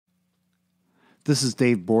This is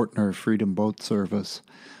Dave Bortner of Freedom Boat Service.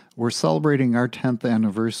 We're celebrating our 10th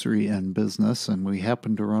anniversary in business, and we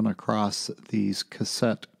happened to run across these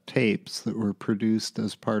cassette tapes that were produced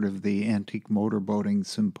as part of the Antique Motor Boating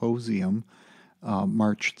Symposium,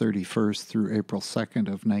 March 31st through April 2nd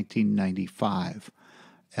of 1995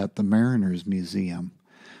 at the Mariners Museum.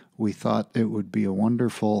 We thought it would be a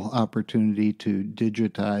wonderful opportunity to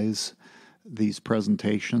digitize these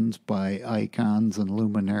presentations by icons and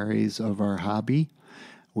luminaries of our hobby.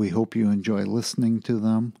 We hope you enjoy listening to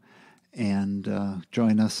them and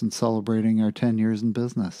join us in celebrating our 10 years in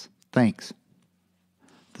business. Thanks.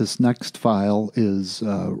 This next file is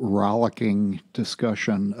a rollicking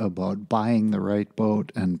discussion about buying the right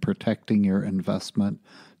boat and protecting your investment.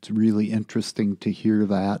 It's really interesting to hear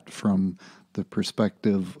that from the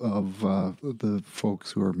perspective of the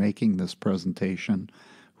folks who are making this presentation,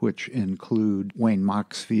 which include Wayne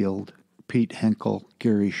Mocksfield, Pete Henkel,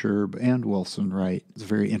 Gary Scherb, and Wilson Wright. It's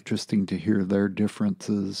very interesting to hear their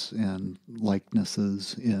differences and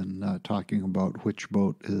likenesses in talking about which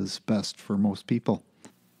boat is best for most people.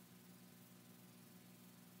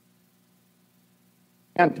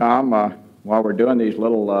 And Tom, while we're doing these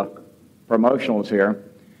little promotionals here,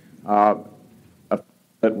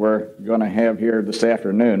 that we're going to have here this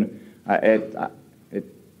afternoon, it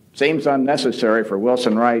seems unnecessary for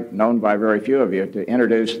Wilson Wright, known by very few of you, to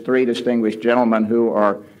introduce three distinguished gentlemen who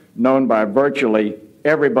are known by virtually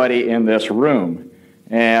everybody in this room.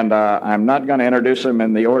 And I'm not going to introduce them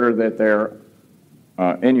in the order that they're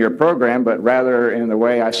in your program, but rather in the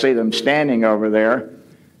way I see them standing over there.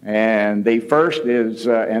 And the first is,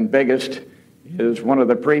 and biggest, is one of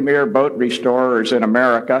the premier boat restorers in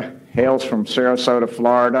America, hails from Sarasota,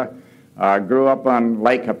 Florida, grew up on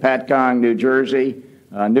Lake Hopatcong, New Jersey,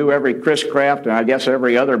 knew every Chris Craft and I guess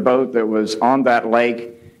every other boat that was on that lake,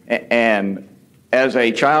 and as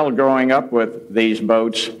a child growing up with these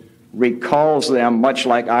boats, recalls them much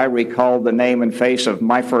like I recalled the name and face of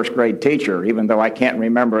my first grade teacher, even though I can't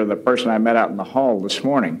remember the person I met out in the hall this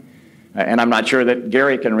morning. And I'm not sure that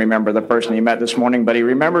Gary can remember the person he met this morning, but he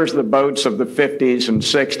remembers the boats of the 50s and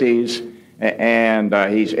 60s, and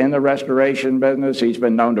he's in the restoration business. He's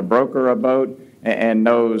been known to broker a boat and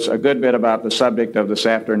knows a good bit about the subject of this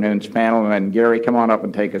afternoon's panel. And Gary, come on up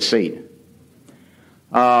and take a seat.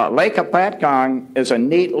 Lake Hopatcong is a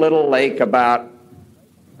neat little lake about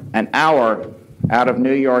an hour out of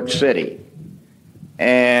New York City,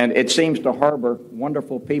 and it seems to harbor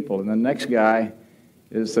wonderful people. And the next guy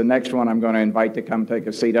is the next one I'm going to invite to come take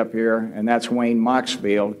a seat up here, and that's Wayne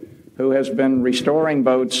Mocksfield, who has been restoring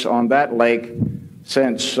boats on that lake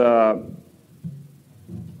since, well,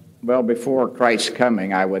 before Christ's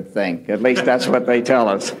coming, I would think. At least that's what they tell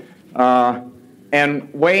us.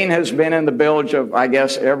 And Wayne has been in the bilge of, I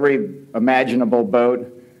guess, every imaginable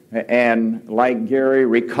boat, and like Gary,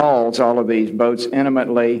 recalls all of these boats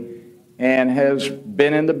intimately, and has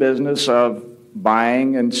been in the business of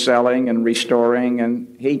buying and selling and restoring,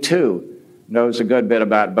 and he too knows a good bit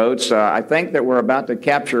about boats. I think that we're about to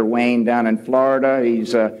capture Wayne down in Florida.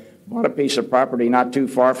 He's bought a piece of property not too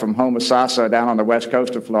far from Homosassa down on the west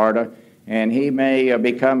coast of Florida, and he may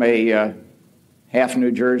become a half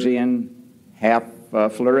New Jerseyan, half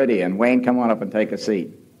Floridian. Wayne, come on up and take a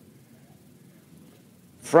seat.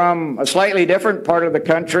 From a slightly different part of the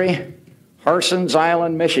country, Harson's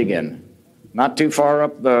Island, Michigan. Not too far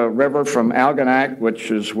up the river from Algonac,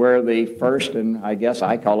 which is where the first, and I guess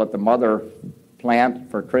I call it the mother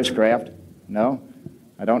plant for Chris Craft. No,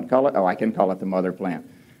 I don't call it. Oh, I can call it the mother plant.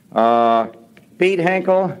 Pete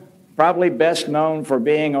Henkel, probably best known for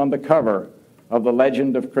being on the cover of The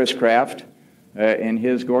Legend of Chris Craft in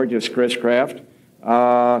his gorgeous Chris Craft.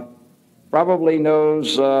 Probably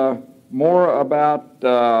knows more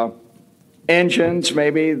about engines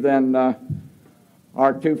maybe than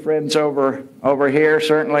our two friends over here.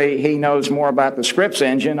 Certainly he knows more about the Scripps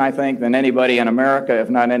engine, I think, than anybody in America, if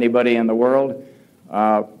not anybody in the world.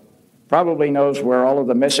 Probably knows where all of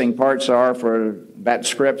the missing parts are for that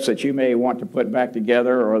Scripps that you may want to put back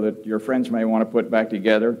together or that your friends may want to put back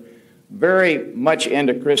together. Very much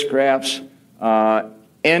into Chris Crafts,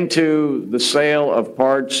 into the sale of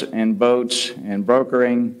parts and boats and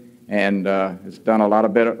brokering, and has done a lot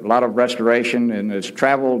of restoration and has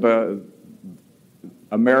traveled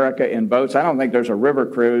America in boats. I don't think there's a river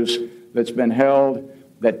cruise that's been held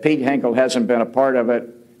that Pete Henkel hasn't been a part of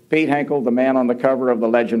it. Pete Henkel, the man on the cover of The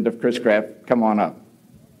Legend of Chris Craft, come on up.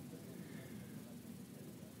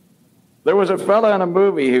 There was a fella in a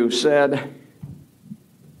movie who said,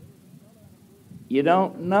 "You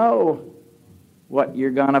don't know what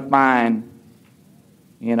you're going to find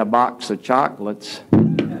in a box of chocolates."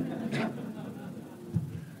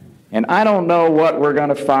 And I don't know what we're going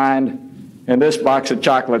to find in this box of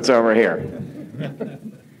chocolates over here.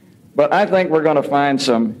 But I think we're going to find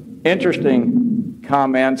some interesting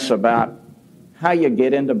comments about how you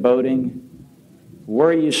get into boating,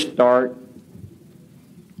 where you start,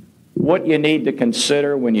 what you need to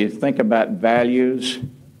consider when you think about values,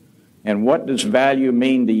 and what does value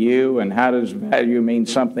mean to you, and how does value mean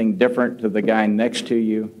something different to the guy next to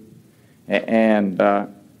you. And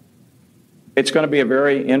it's going to be a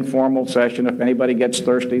very informal session. If anybody gets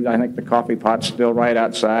thirsty, I think the coffee pot's still right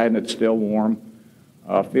outside and it's still warm.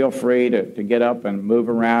 Feel free to get up and move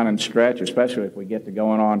around and stretch, especially if we get to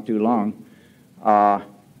going on too long.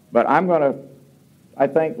 But I'm going to, I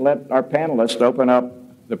think, let our panelists open up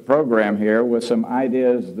the program here with some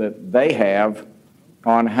ideas that they have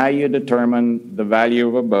on how you determine the value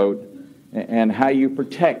of a boat and how you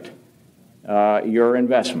protect your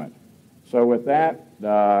investment. So with that,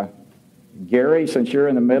 Gary, since you're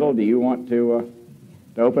in the middle, do you want to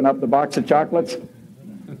open up the box of chocolates?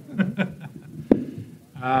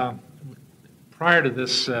 Prior to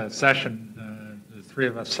this session, the three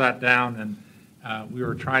of us sat down and we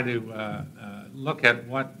were trying to look at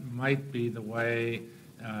what might be the way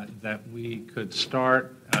that we could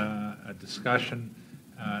start a discussion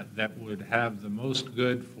that would have the most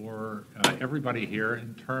good for everybody here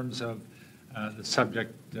in terms of the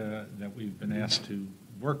subject that we've been asked to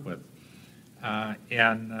work with.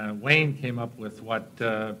 And Wayne came up with what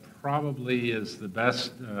probably is the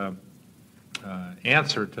best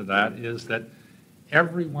answer to that, is that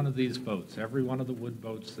every one of these boats, every one of the wood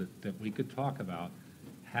boats that we could talk about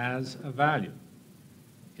has a value.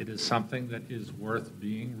 It is something that is worth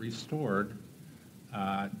being restored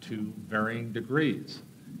to varying degrees.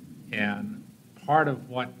 And part of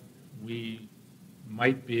what we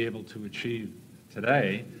might be able to achieve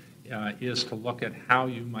today is to look at how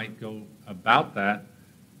you might go about that,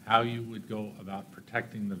 how you would go about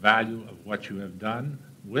protecting the value of what you have done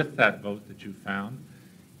with that boat that you found,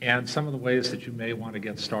 and some of the ways that you may want to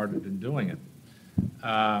get started in doing it.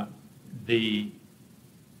 The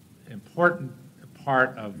important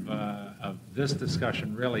part of this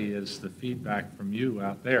discussion really is the feedback from you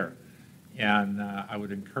out there. And I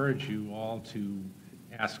would encourage you all to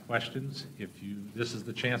ask questions. This is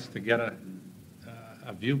the chance to get a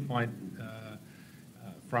viewpoint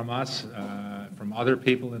from us, from other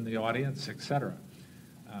people in the audience, etc.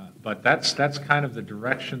 But that's kind of the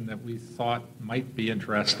direction that we thought might be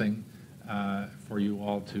interesting for you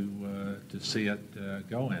all to see it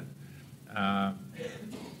go in.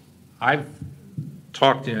 I've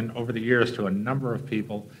talked over the years to a number of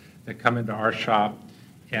people that come into our shop,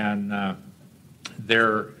 and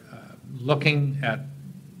they're looking at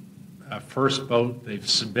a first boat.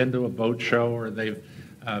 They've been to a boat show, or they've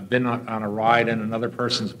been on a ride in another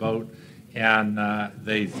person's boat, and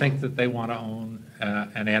they think that they want to own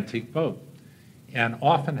an antique boat, and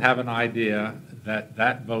often have an idea that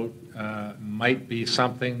that boat might be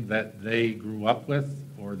something that they grew up with,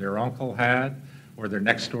 or their uncle had, or their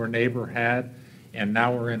next door neighbor had, and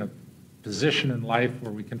now we're in a position in life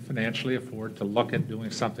where we can financially afford to look at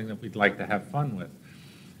doing something that we'd like to have fun with.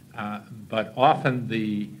 But often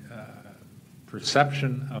the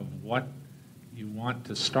perception of what you want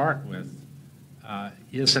to start with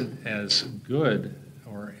isn't as good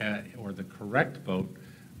or the correct boat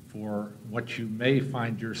for what you may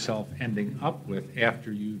find yourself ending up with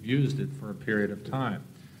after you've used it for a period of time.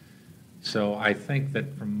 So I think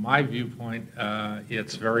that from my viewpoint,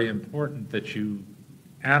 it's very important that you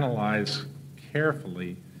analyze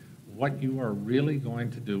carefully what you are really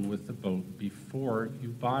going to do with the boat before you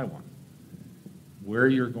buy one. Where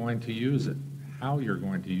you're going to use it, how you're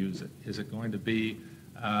going to use it. Is it going to be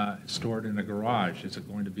stored in a garage? Is it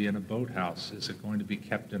going to be in a boathouse? Is it going to be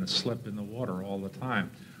kept in a slip in the water all the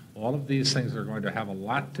time? All of these things are going to have a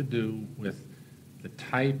lot to do with the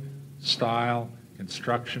type, style,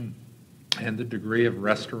 construction, and the degree of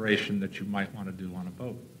restoration that you might want to do on a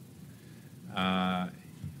boat.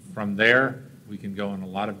 From there, we can go in a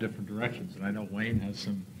lot of different directions, and I know Wayne has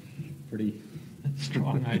some pretty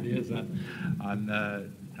strong ideas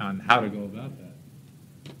on how to go about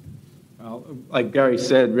that. Well, like Gary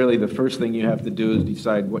said, really the first thing you have to do is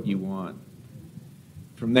decide what you want.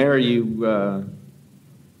 From there, you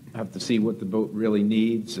have to see what the boat really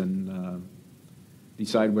needs and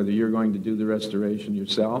decide whether you're going to do the restoration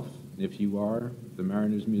yourself. If you are, the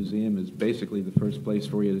Mariners Museum is basically the first place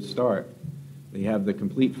for you to start. They have the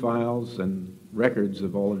complete files and records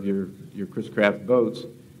of all of your Chris Craft boats,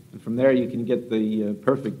 and from there you can get the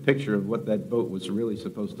perfect picture of what that boat was really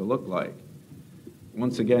supposed to look like.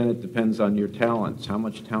 once again, it depends on your talents. How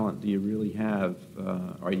much talent do you really have?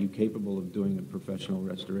 Are you capable of doing a professional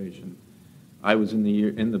restoration? I was in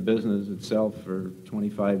the business itself for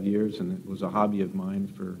 25 years, and it was a hobby of mine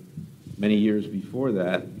for many years before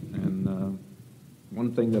that. And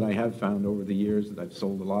one thing that I have found over the years that I've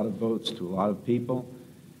sold a lot of boats to a lot of people.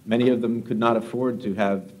 Many of them could not afford to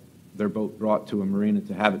have their boat brought to a marina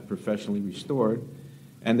to have it professionally restored.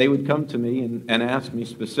 And they would come to me and ask me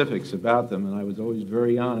specifics about them, and I was always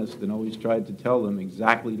very honest and always tried to tell them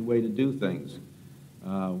exactly the way to do things.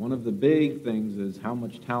 One of the big things is how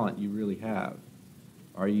much talent you really have.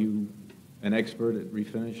 Are you an expert at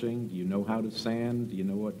refinishing? Do you know how to sand? Do you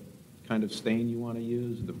know what kind of stain you want to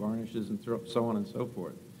use, the varnishes, and so on and so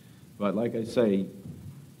forth? But like I say,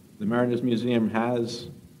 the Mariners Museum has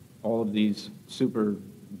all of these super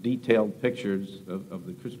detailed pictures of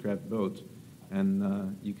the Chris-Craft boats,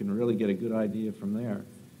 and you can really get a good idea from there.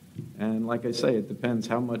 And like I say, it depends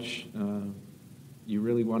how much you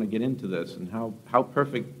really want to get into this, and how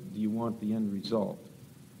perfect do you want the end result.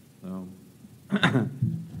 So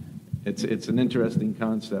it's an interesting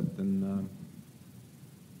concept, and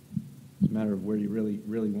it's a matter of where you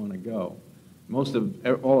really want to go.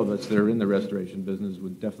 All of us that are in the restoration business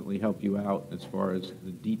would definitely help you out as far as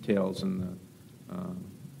the details and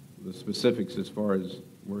the specifics as far as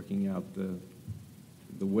working out the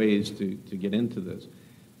ways to get into this.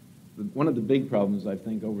 One of the big problems, I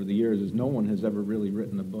think, over the years is no one has ever really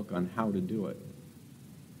written a book on how to do it.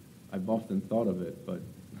 I've often thought of it, but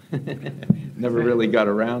never really got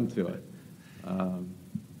around to it.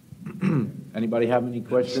 Anybody have any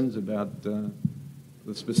questions about the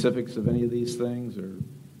specifics of any of these things? Or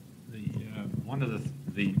one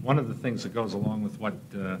of the things that goes along with what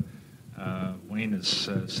Wayne has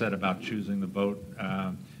said about choosing the boat,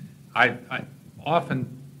 I often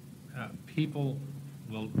people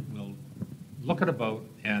will look at a boat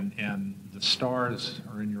and the stars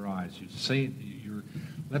are in your eyes. You see,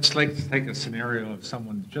 let's take a scenario of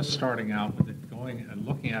someone just starting out with it, going and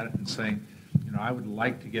looking at it and saying, I would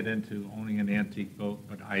like to get into owning an antique boat,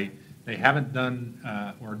 but they haven't done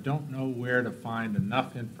or don't know where to find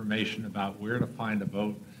enough information about where to find a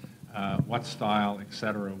boat, what style,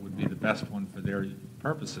 etc., would be the best one for their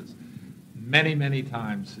purposes. Many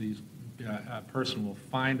times a person will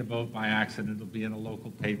find a boat by accident. It'll be in a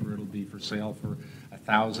local paper. It'll be for sale for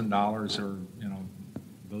 $1,000, or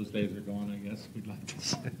those days are gone, I guess we'd like to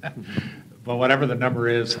say. But whatever the number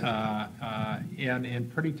is,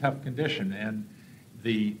 in pretty tough condition, and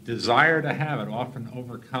the desire to have it often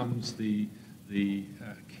overcomes the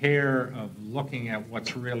care of looking at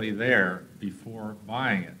what's really there before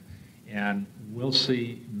buying it. And we'll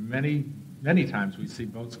see many times we see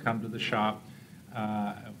boats come to the shop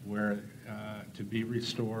where to be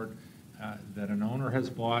restored that an owner has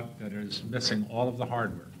bought that is missing all of the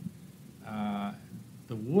hardware.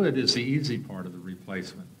 The wood is the easy part of the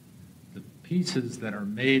replacement. The pieces that are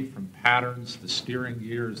made from patterns, the steering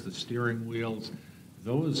gears, the steering wheels,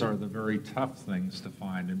 those are the very tough things to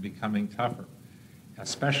find, and becoming tougher,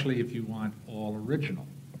 especially if you want all original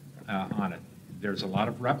on it. There's a lot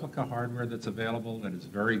of replica hardware that's available that is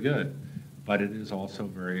very good, but it is also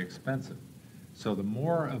very expensive. So the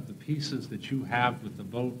more of the pieces that you have with the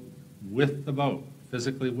boat,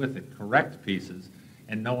 physically with it, correct pieces,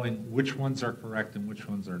 and knowing which ones are correct and which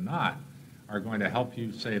ones are not, are going to help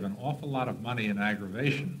you save an awful lot of money and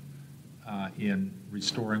aggravation in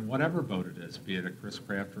restoring whatever boat it is, be it a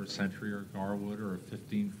Chris-Craft or a Century or a Garwood or a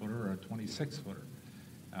 15-footer or a 26-footer.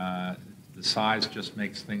 The size just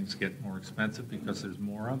makes things get more expensive because there's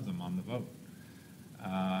more of them on the boat.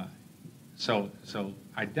 So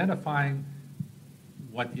identifying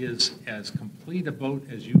what is as complete a boat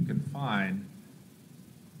as you can find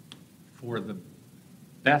for the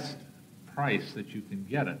best price that you can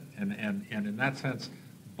get it, and in that sense,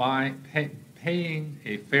 paying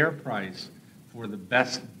a fair price for the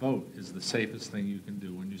best boat is the safest thing you can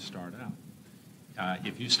do when you start out.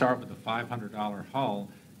 If you start with a $500 hull,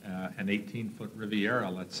 an 18-foot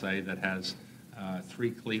Riviera, let's say, that has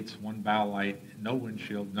 3 cleats, 1 bow light, no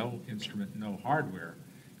windshield, no instrument, no hardware,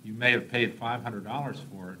 you may have paid $500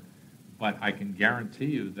 for it, but I can guarantee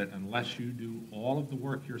you that unless you do all of the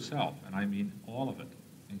work yourself, and I mean all of it,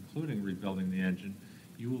 including rebuilding the engine,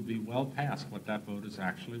 you will be well past what that boat is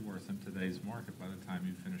actually worth in today's market by the time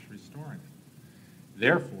you finish restoring it.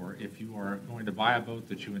 Therefore, if you are going to buy a boat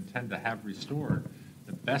that you intend to have restored,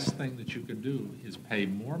 the best thing that you can do is pay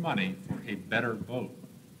more money for a better boat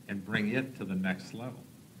and bring it to the next level.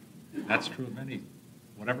 That's true of any,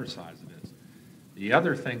 whatever size it is. The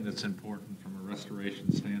other thing that's important from a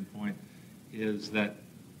restoration standpoint is that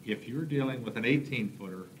if you're dealing with an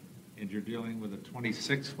 18-footer and you're dealing with a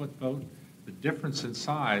 26-foot boat, the difference in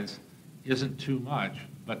size isn't too much,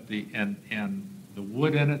 but the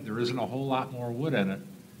wood in it, there isn't a whole lot more wood in it,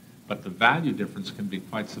 but the value difference can be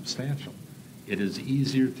quite substantial. It is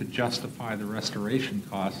easier to justify the restoration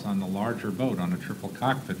costs on the larger boat, on a triple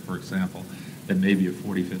cockpit, for example, than maybe a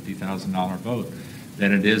 $40,000, $50,000 boat,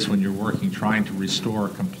 than it is when you're trying to restore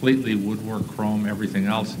completely woodwork, chrome, everything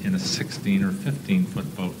else in a 16 or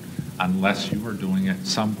 15-foot boat, unless you are doing it,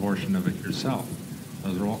 some portion of it yourself.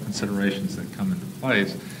 Those are all considerations that come into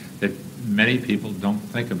place that many people don't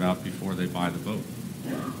think about before they buy the boat.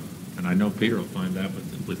 And I know Peter will find that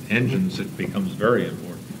with engines it becomes very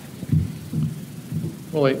important.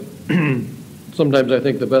 Well, sometimes I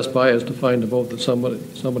think the best buy is to find a boat that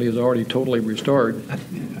somebody has already totally restored.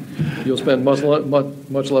 You'll spend much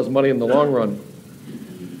less money in the long run.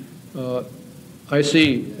 I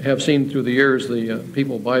have seen through the years the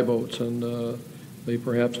people buy boats, and they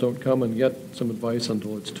perhaps don't come and get some advice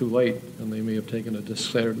until it's too late, and they may have taken a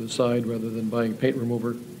disc sander to the side rather than buying paint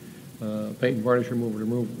remover, paint and varnish remover to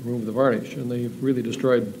remove the varnish, and they've really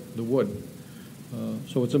destroyed the wood.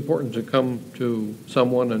 So it's important to come to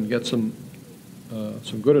someone and get some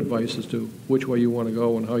good advice as to which way you want to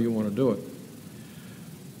go and how you want to do it.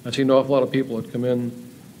 I've seen an awful lot of people that come in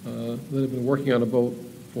that have been working on a boat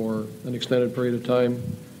for an extended period of time,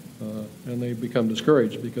 and they become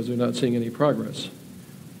discouraged because they're not seeing any progress.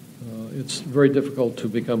 It's very difficult to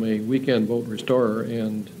become a weekend boat restorer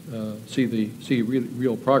and see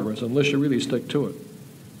real progress unless you really stick to it.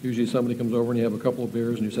 Usually somebody comes over and you have a couple of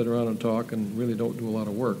beers and you sit around and talk and really don't do a lot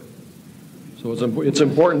of work. So it's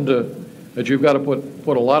important that you've got to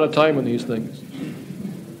put a lot of time in these things.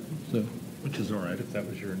 So. Which is all right if that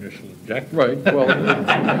was your initial objective. Right. Well,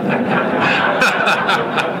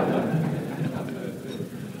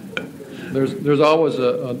 there's always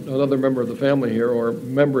another member of the family here, or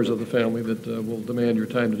members of the family, that will demand your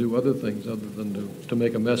time to do other things other than to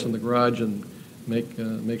make a mess in the garage and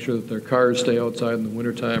make sure that their cars stay outside in the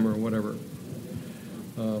wintertime or whatever.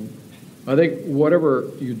 I think whatever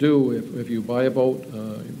you do, if you buy a boat,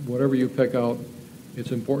 whatever you pick out,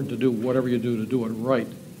 it's important to do whatever you do to do it right,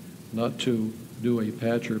 not to do a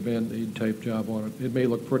patch or Band-Aid type job on it. It may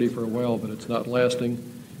look pretty for a while, but it's not lasting.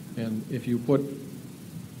 And if you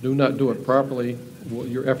do not do it properly, what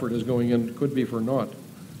your effort is going in could be for naught.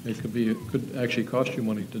 It could actually cost you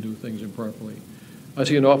money to do things improperly. I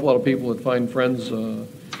see an awful lot of people that find friends,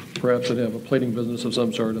 perhaps that have a plating business of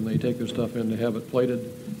some sort, and they take their stuff in to have it plated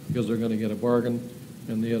because they're going to get a bargain,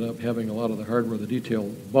 and they end up having a lot of the hardware, the detail,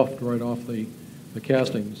 buffed right off the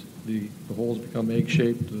castings. The holes become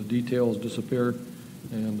egg-shaped, the details disappear,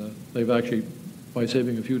 and they've actually, by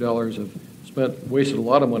saving a few dollars, have wasted a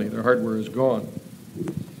lot of money. Their hardware is gone.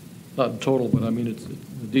 Not in total, but I mean,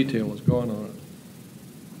 the detail is gone on it.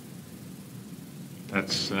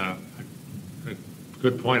 That's a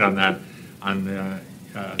good point on that. On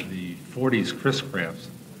the 40s Chris Crafts,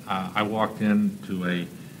 I walked into a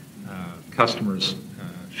customer's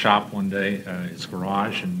shop one day, his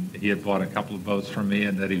garage, and he had bought a couple of boats from me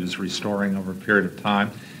and that he was restoring over a period of time.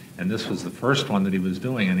 And this was the first one that he was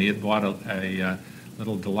doing, and he had bought a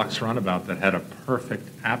little deluxe runabout that had a perfect,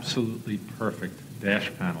 absolutely perfect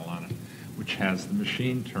dash panel on it, which has the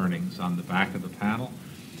machine turnings on the back of the panel.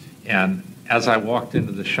 And as I walked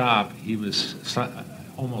into the shop, he was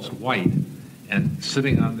almost white, and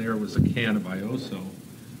sitting on there was a can of Ioso.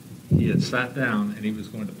 He had sat down and he was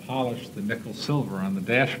going to polish the nickel silver on the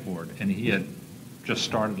dashboard, and he had just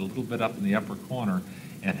started a little bit up in the upper corner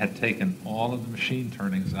and had taken all of the machine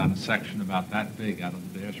turnings on a section about that big out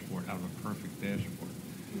of the dashboard, out of a perfect dashboard,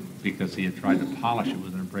 because he had tried to polish it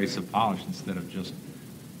with an abrasive polish instead of just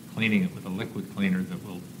cleaning it with a liquid cleaner that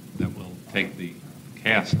will take the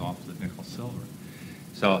cast off the nickel silver.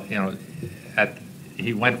 So, you know,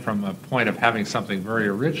 he went from a point of having something very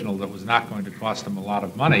original that was not going to cost him a lot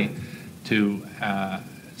of money to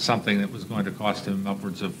something that was going to cost him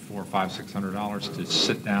upwards of $400, $500, $600 to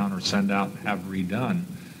sit down or send out and have redone,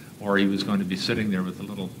 or he was going to be sitting there with a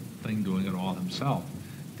little thing doing it all himself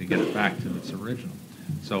to get it back to its original.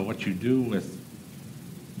 So what you do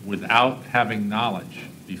without having knowledge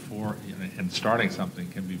before and starting something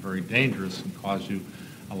can be very dangerous and cause you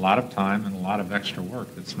a lot of time and a lot of extra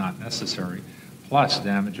work that's not necessary, plus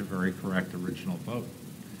damage a very correct original boat.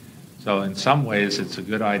 So in some ways, it's a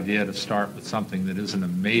good idea to start with something that isn't a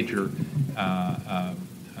major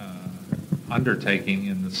undertaking,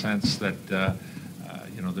 in the sense that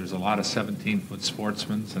there's a lot of 17-foot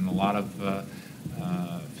sportsmen and a lot of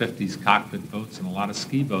 50s cockpit boats and a lot of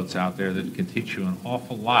ski boats out there that can teach you an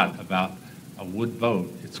awful lot about a wood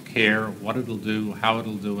boat, its care, what it'll do, how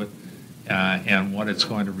it'll do it, and what it's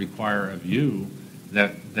going to require of you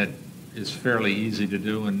that is fairly easy to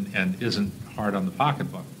do and isn't hard on the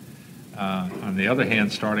pocketbook. On the other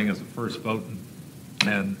hand, starting as a first boat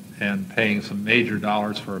and paying some major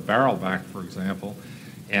dollars for a barrel back, for example,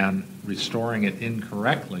 and restoring it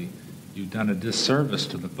incorrectly, you've done a disservice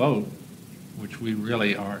to the boat, which we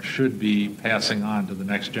really should be passing on to the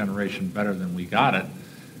next generation better than we got it.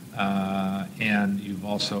 And you've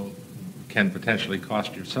also can potentially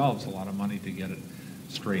cost yourselves a lot of money to get it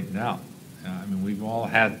straightened out. I mean, we've all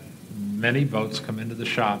had many boats come into the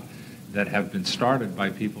shop that have been started by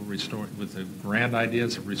people with the grand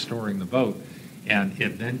ideas of restoring the boat, and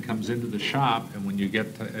it then comes into the shop, and when you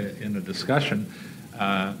get in a discussion,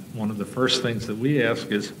 one of the first things that we ask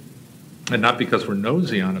is, and not because we're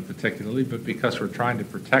nosy on it particularly, but because we're trying to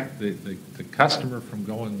protect the customer from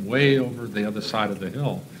going way over the other side of the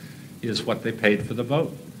hill, is what they paid for the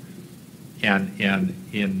boat. And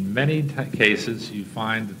in many cases, you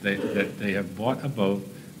find that they have bought a boat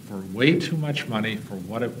for way too much money for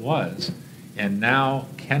what it was, and now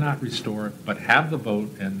cannot restore it, but have the boat,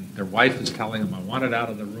 and their wife is telling them, I want it out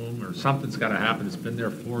of the room, or something's got to happen, it's been there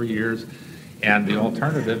 4 years, and the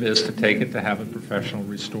alternative is to take it to have a professional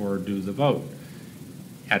restorer do the boat.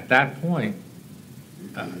 At that point,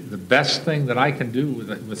 the best thing that I can do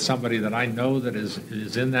with somebody that I know that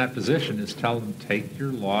is in that position is tell them, take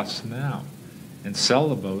your loss now and sell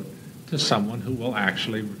the boat to someone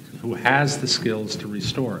who has the skills to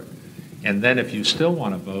restore it. And then if you still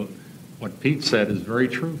want a boat, what Pete said is very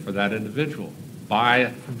true for that individual. Buy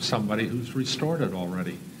it from somebody who's restored it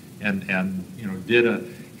already and did a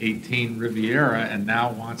 18 Riviera and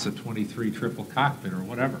now wants a 23 triple cockpit or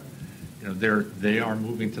whatever. They are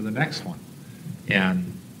moving to the next one.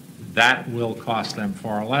 And that will cost them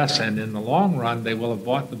far less, and in the long run, they will have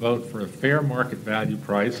bought the boat for a fair market value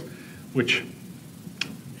price, which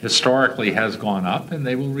historically has gone up, and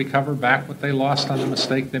they will recover back what they lost on the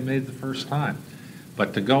mistake they made the first time.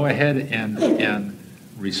 But to go ahead and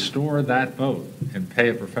restore that boat and pay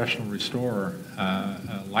a professional restorer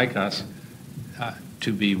like us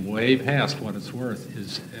to be way past what it's worth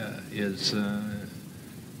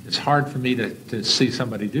it's hard for me to see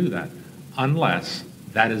somebody do that, unless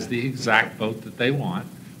that is the exact boat that they want,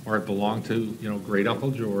 or it belonged to Great Uncle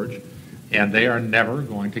George, and they are never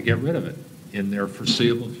going to get rid of it in their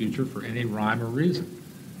foreseeable future for any rhyme or reason.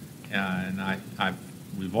 And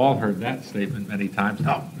we've all heard that statement many times.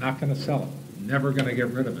 No, not going to sell it. Never going to get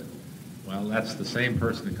rid of it. Well, that's the same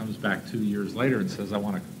person that comes back 2 years later and says, I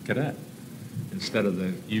want a cadet, instead of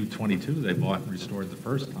the U-22 they bought and restored the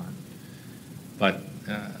first time. But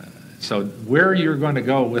so where you're going to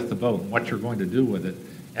go with the boat and what you're going to do with it,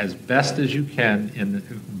 as best as you can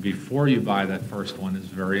before you buy that first one, is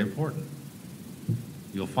very important.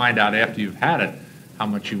 You'll find out after you've had it how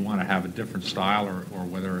much you want to have a different style or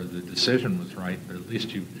whether the decision was right, but at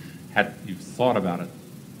least you've thought about it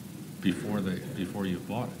before you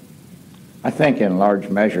bought it. I think in large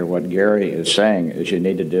measure what Gary is saying is you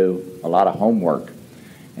need to do a lot of homework.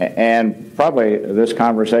 And probably this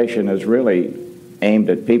conversation is really aimed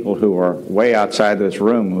at people who are way outside this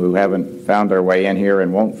room, who haven't found their way in here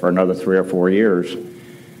and won't for another 3 or 4 years.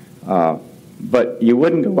 But you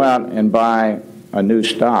wouldn't go out and buy a new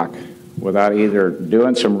stock without either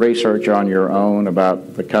doing some research on your own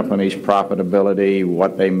about the company's profitability,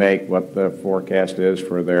 what they make, what the forecast is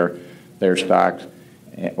for their stocks,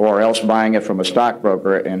 or else buying it from a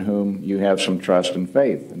stockbroker in whom you have some trust and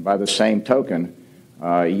faith. And by the same token,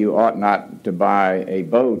 you ought not to buy a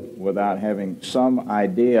boat without having some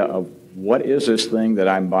idea of what is this thing that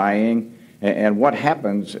I'm buying. And what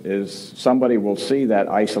happens is somebody will see that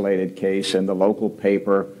isolated case in the local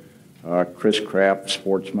paper, Chris Craft,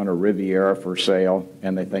 Sportsman, or Riviera for sale,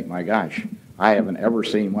 and they think, my gosh, I haven't ever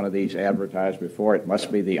seen one of these advertised before. It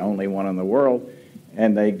must be the only one in the world.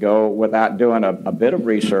 And they go without doing a bit of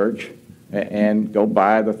research and go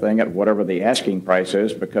buy the thing at whatever the asking price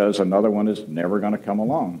is, because another one is never going to come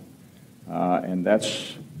along. And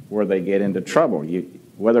that's where they get into trouble.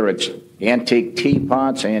 Whether it's antique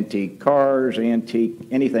teapots, antique cars, antique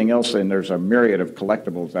anything else, and there's a myriad of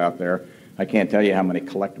collectibles out there. I can't tell you how many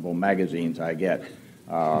collectible magazines I get.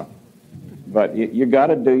 But you got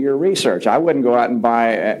to do your research. I wouldn't go out and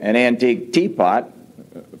buy an antique teapot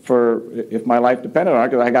if my life depended on it,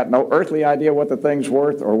 because I got no earthly idea what the thing's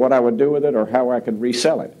worth or what I would do with it or how I could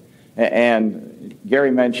resell it. And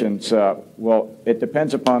Gary mentions, well, it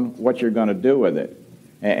depends upon what you're going to do with it.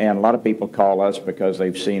 And a lot of people call us because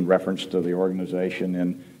they've seen reference to the organization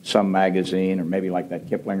in some magazine or maybe like that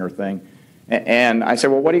Kiplinger thing. And I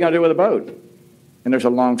said, well, what are you going to do with the boat? And there's a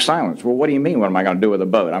long silence. Well, what do you mean, what am I going to do with a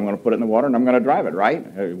boat? I'm going to put it in the water and I'm going to drive it, right?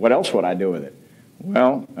 What else would I do with it?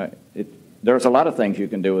 Well, there's a lot of things you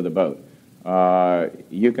can do with a boat.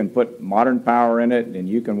 You can put modern power in it, and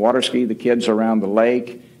you can water ski the kids around the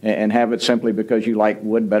lake and have it simply because you like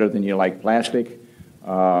wood better than you like plastic.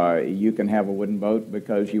 You can have a wooden boat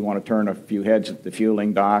because you want to turn a few heads at the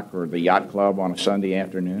fueling dock or the yacht club on a Sunday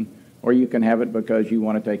afternoon. Or you can have it because you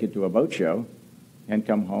want to take it to a boat show and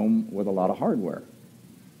come home with a lot of hardware.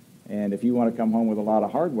 And if you want to come home with a lot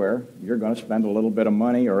of hardware, you're going to spend a little bit of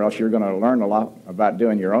money, or else you're going to learn a lot about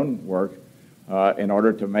doing your own work in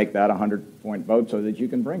order to make that a 100-point boat so that you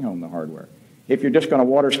can bring home the hardware. If you're just going to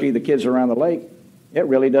water ski the kids around the lake, it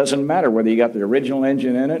really doesn't matter whether you got the original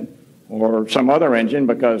engine in it or some other engine,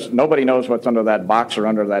 because nobody knows what's under that box or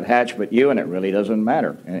under that hatch but you, and it really doesn't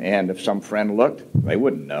matter. And if some friend looked, they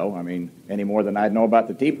wouldn't know, I mean, any more than I'd know about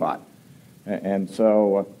the teapot. And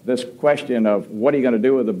so this question of what are you going to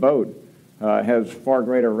do with the boat has far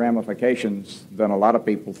greater ramifications than a lot of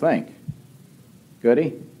people think.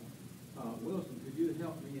 Goody? Wilson, could you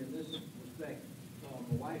help me in this respect?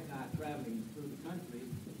 My wife and I traveling through the country,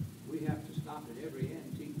 we have to stop at every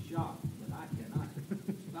antique shop, but I cannot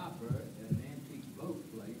stop her at an antique boat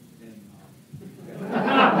place. And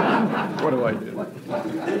What do I do?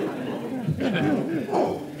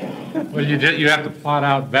 Well, you have to plot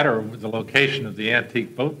out better the location of the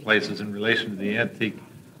antique boat places in relation to the antique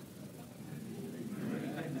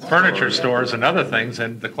furniture stores and other things,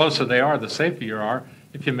 and the closer they are, the safer you are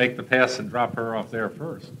if you make the pass and drop her off there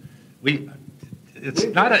first. It's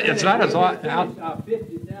not as out. Our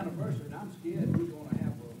 50th anniversary, and I'm scared we're going to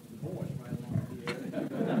have a divorce right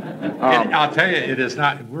along here. I'll tell you, it is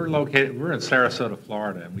not. We're in Sarasota,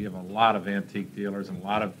 Florida, and we have a lot of antique dealers and a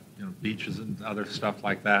lot of beaches and other stuff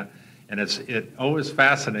like that. And it always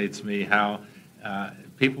fascinates me how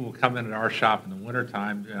people will come into our shop in the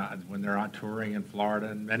wintertime when they're on touring in Florida,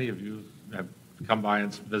 and many of you have come by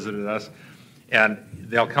and visited us, and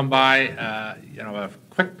they'll come by, a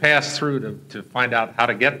quick pass through to find out how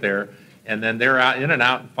to get there, and then they're out in and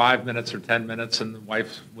out in 5 minutes or 10 minutes, and the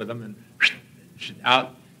wife's with them, and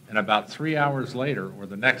out, and about 3 hours later, or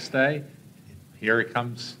the next day, here he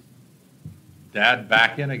comes, Dad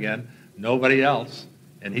back in again, nobody else,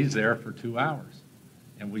 and he's there for 2 hours.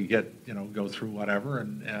 And we get, go through whatever,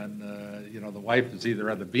 and the wife is either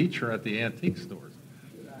at the beach or at the antique stores.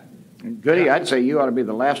 Goody, I'd say you ought to be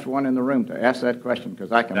the last one in the room to ask that question,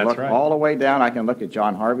 because I can look all the way down. I can look at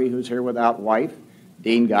John Harvey, who's here without wife,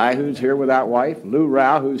 Dean Guy, who's here without wife, Lou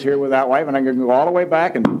Rao, who's here without wife, and I can go all the way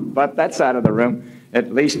back and butt that side of the room.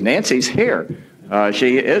 At least Nancy's here.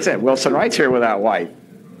 She isn't. Wilson Wright's here without wife.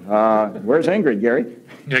 Where's Ingrid, Gary?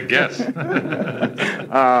 I guess.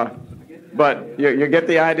 But you get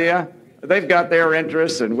the idea? They've got their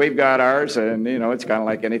interests, and we've got ours, and, it's kind of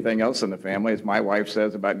like anything else in the family. As my wife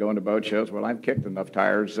says about going to boat shows, well, I've kicked enough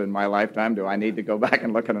tires in my lifetime. Do I need to go back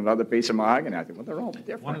and look at another piece of mahogany? I think, well, they're all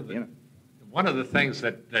different. One of the things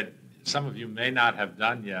that some of you may not have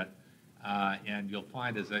done yet, and you'll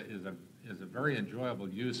find is a very enjoyable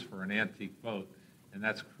use for an antique boat, and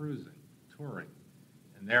that's cruising, touring.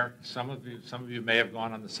 And there, some of you may have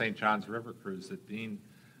gone on the St. Johns River cruise that Dean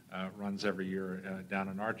runs every year down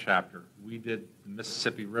in our chapter. We did the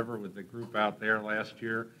Mississippi River with the group out there last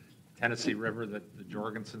year, Tennessee River that the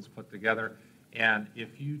Jorgensens put together. And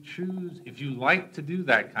if you like to do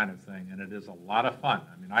that kind of thing, and it is a lot of fun.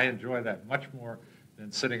 I mean, I enjoy that much more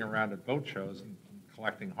than sitting around at boat shows and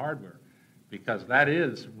collecting hardware, because that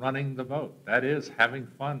is running the boat. That is having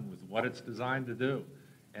fun with what it's designed to do.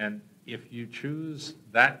 And if you choose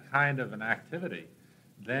that kind of an activity,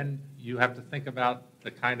 then you have to think about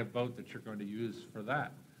the kind of boat that you're going to use for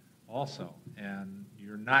that also. And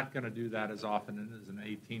you're not going to do that as often as an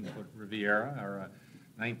 18-foot Riviera or a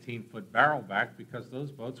 19-foot barrelback, because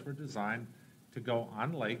those boats were designed to go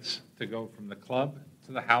on lakes, to go from the club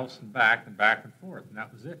to the house and back and forth. And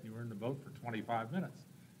that was it. You were in the boat for 25 minutes.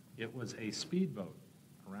 It was a speedboat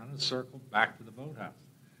around in a circle back to the boathouse.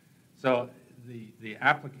 So the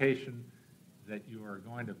application that you are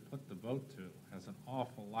going to put the boat to has an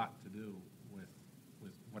awful lot to do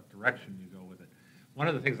with what direction you go with it. One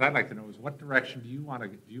of the things I'd like to know is, what direction do you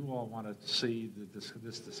all want to see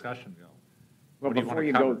this discussion go? Well, before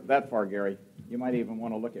you go that far, Gary, you might even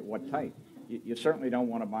want to look at what type. You certainly don't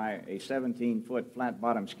want to buy a 17-foot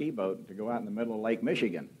flat-bottom ski boat to go out in the middle of Lake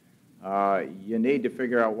Michigan. You need to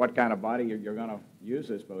figure out what kind of body you're going to use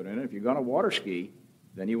this boat in. If you're going to water ski,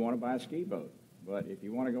 then you want to buy a ski boat. But if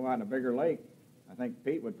you want to go out in a bigger lake, I think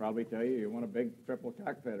Pete would probably tell you want a big triple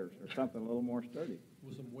cockpit or something a little more sturdy.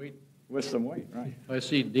 With some weight. With some weight, right. I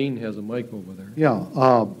see Dean has a mic over there.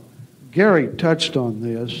 Yeah, Gary touched on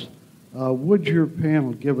this. Would your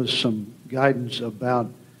panel give us some guidance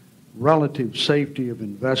about relative safety of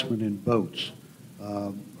investment in boats?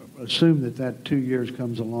 Assume that 2 years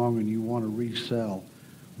comes along and you want to resell.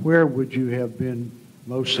 Where would you have been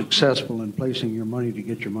most successful in placing your money to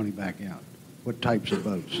get your money back out? What types of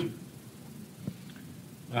boats?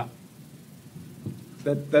 Well,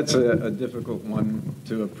 That's a difficult one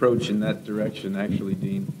to approach in that direction, actually,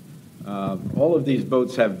 Dean. All of these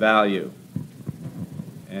boats have value.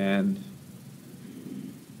 And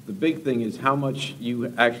the big thing is how much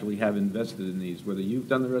you actually have invested in these, whether you've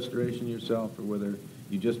done the restoration yourself or whether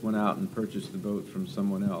you just went out and purchased the boat from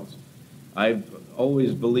someone else. I've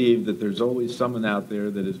always believed that there's always someone out there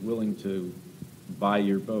that is willing to buy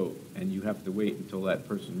your boat, and you have to wait until that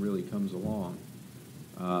person really comes along.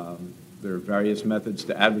 There are various methods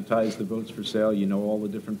to advertise the boats for sale. You know all the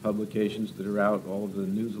different publications that are out, all of the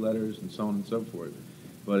newsletters and so on and so forth.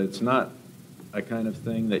 But it's not a kind of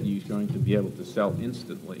thing that you're going to be able to sell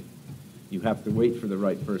instantly. You have to wait for the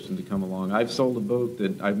right person to come along. I've sold a boat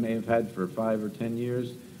that I may have had for 5 or 10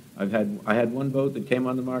 years. I had one boat that came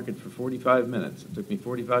on the market for 45 minutes. It took me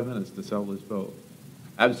 45 minutes to sell this boat.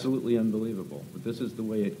 Absolutely unbelievable, but this is the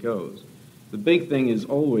way it goes. The big thing is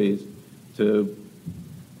always to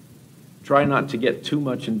try not to get too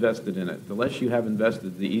much invested in it. The less you have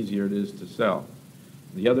invested, the easier it is to sell.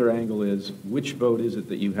 The other angle is, which boat is it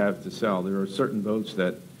that you have to sell? There are certain boats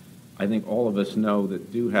that I think all of us know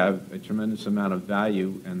that do have a tremendous amount of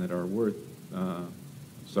value and that are worth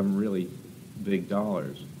some really big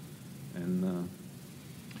dollars. And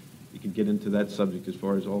you can get into that subject as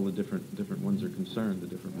far as all the different ones are concerned, the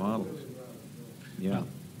different models. Yeah.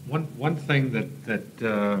 One thing that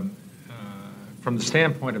from the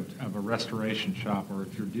standpoint of a restoration shop, or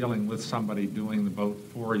if you're dealing with somebody doing the boat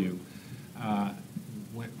for you,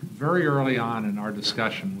 very early on in our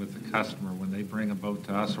discussion with the customer, when they bring a boat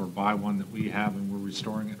to us or buy one that we have and we're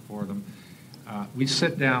restoring it for them, we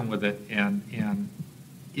sit down with it, and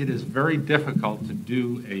it is very difficult to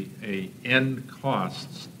do a end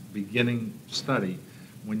costs beginning study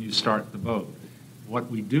when you start the boat. What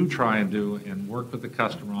we do try and do and work with the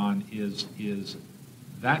customer on is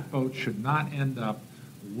that boat should not end up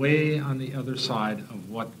way on the other side of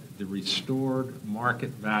what the restored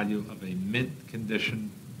market value of a mint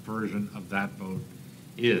condition version of that boat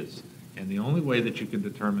is. And the only way that you can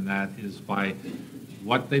determine that is by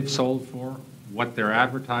what they've sold for, what they're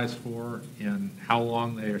advertised for, and how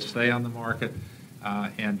long they stay on the market,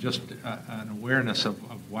 and just an awareness of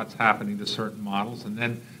what's happening to certain models. And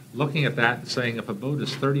then looking at that and saying, if a boat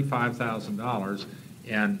is $35,000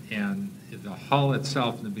 and the hull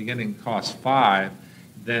itself in the beginning costs $5,000,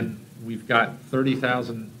 then we've got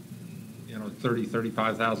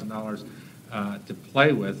 $35,000 to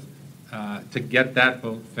play with to get that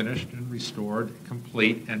boat finished and restored,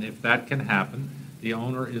 complete. And if that can happen, the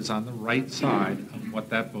owner is on the right side of what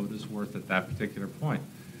that boat is worth at that particular point.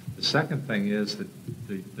 The second thing is that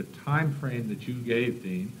the time frame that you gave,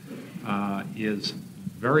 Dean, is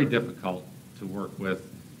very difficult to work with.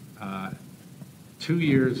 2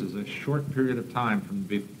 years is a short period of time from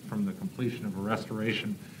the completion of a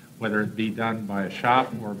restoration, whether it be done by a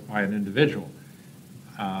shop or by an individual.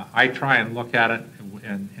 I try and look at it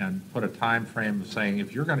and put a time frame of saying,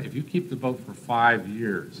 if you keep the boat for 5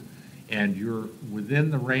 years and you're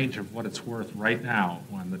within the range of what it's worth right now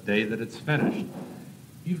on the day that it's finished,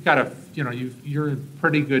 you've got you're in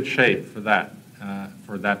pretty good shape for that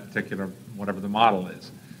particular, whatever the model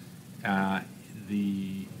is.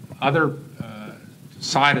 The other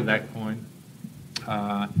side of that coin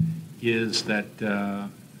is that the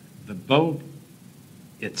boat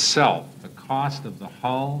itself, the cost of the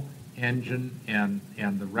hull, engine, and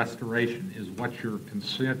the restoration is what you're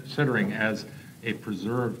considering as a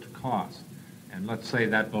preserved cost. And let's say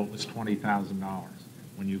that boat was $20,000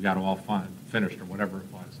 when you got all finished or whatever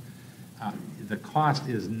it was. The cost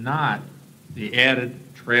is not the added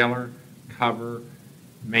trailer, cover,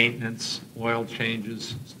 maintenance, oil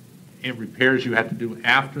changes, and repairs you had to do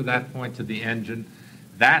after that point to the engine.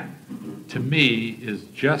 That, to me, is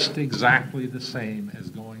just exactly the same as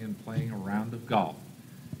going and playing a round of golf.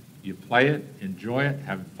 You play it, enjoy it,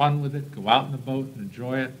 have fun with it, go out in the boat and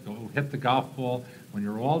enjoy it, go hit the golf ball. When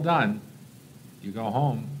you're all done, you go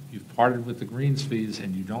home, you've parted with the greens fees,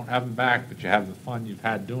 and you don't have them back, but you have the fun you've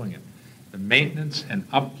had doing it. The maintenance and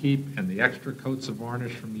upkeep and the extra coats of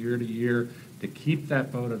varnish from year to year to keep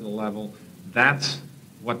that boat at a level, that's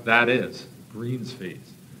what that is, greens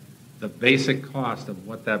fees. The basic cost of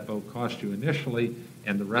what that boat cost you initially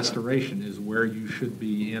and the restoration is where you should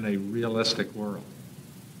be in a realistic world.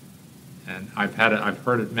 And I've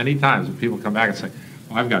heard it many times when people come back and say,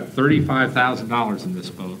 well, I've got $35,000 in this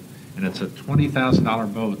boat, and it's a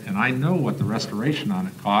 $20,000 boat, and I know what the restoration on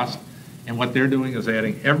it costs, and what they're doing is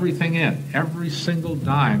adding everything in, every single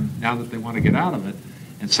dime, now that they want to get out of it,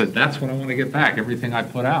 and said, that's what I want to get back, everything I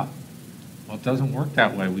put out. Well, it doesn't work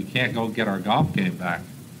that way. We can't go get our golf game back.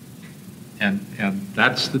 And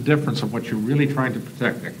that's the difference of what you're really trying to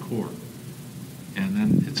protect, that core. And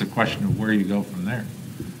then it's a question of where you go from there.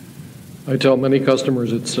 I tell many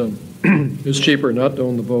customers it's it's cheaper not to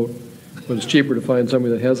own the boat, but it's cheaper to find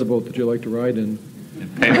somebody that has a boat that you like to ride in.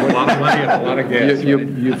 And pay a lot of money and a lot of gas.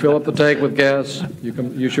 You fill up the tank with gas,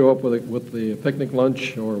 you show up with the picnic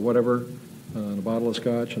lunch or whatever, and a bottle of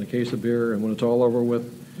scotch and a case of beer, and when it's all over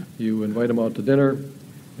with, you invite them out to dinner,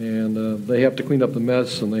 and they have to clean up the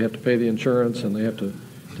mess, and they have to pay the insurance, and they have to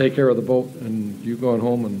take care of the boat, and you've gone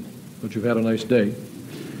home, but you've had a nice day.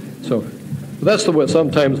 So that's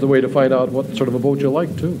sometimes the way to find out what sort of a boat you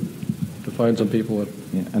like, too, to find some people that...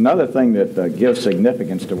 Yeah. Another thing that gives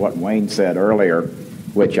significance to what Wayne said earlier,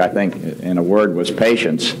 which I think in a word was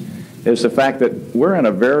patience, is the fact that we're in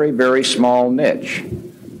a very, very small niche.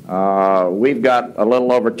 We've got a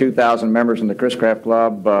little over 2,000 members in the Chris Craft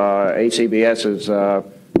Club. ACBS is,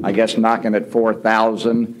 I guess, knocking at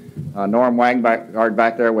 4,000. Norm Wangard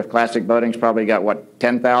back there with Classic Boating's probably got, what,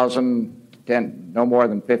 10,000, no more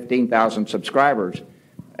than 15,000 subscribers.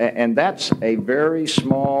 And that's a very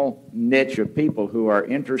small niche of people who are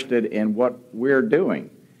interested in what we're doing.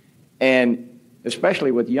 And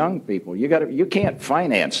especially with young people, you can't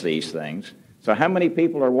finance these things. So how many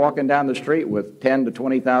people are walking down the street with $10,000 to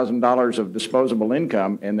 $20,000 of disposable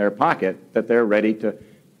income in their pocket that they're ready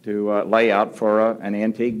to lay out for an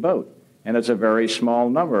antique boat? And it's a very small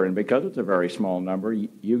number. And because it's a very small number,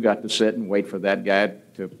 you got to sit and wait for that guy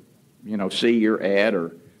to, see your ad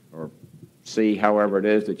or see however it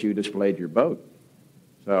is that you displayed your boat.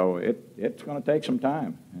 So it's going to take some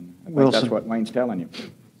time. And I think Wilson, that's what Wayne's telling you.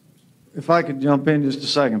 if I could jump in just a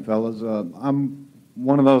second, fellas. I'm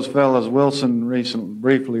one of those fellas Wilson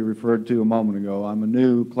briefly referred to a moment ago. I'm a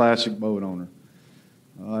new classic boat owner.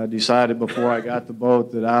 I decided before I got the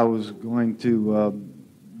boat that I was going to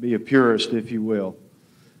be a purist, if you will.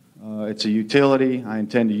 It's a utility. I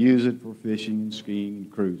intend to use it for fishing and skiing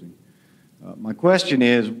and cruising. My question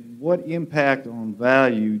is, what impact on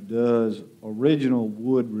value does original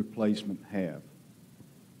wood replacement have?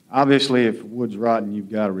 Obviously, if wood's rotten,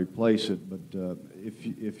 you've got to replace it, but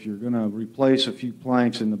if you're going to replace a few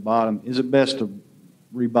planks in the bottom, is it best to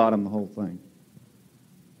rebottom the whole thing?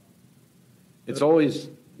 It's always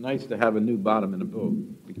nice to have a new bottom in a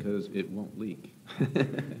boat because it won't leak.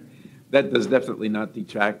 That does definitely not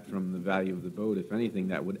detract from the value of the boat. If anything,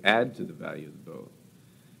 that would add to the value of the boat.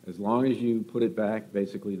 As long as you put it back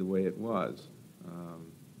basically the way it was.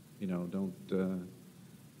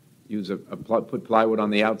 Don't put plywood on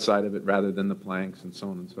the outside of it rather than the planks and so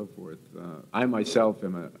on and so forth. I myself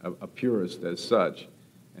am a purist as such,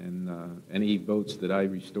 and any boats that I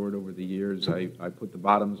restored over the years, I put the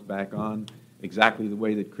bottoms back on exactly the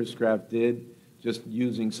way that Chris Craft did, just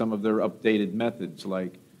using some of their updated methods,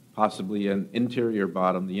 like possibly an interior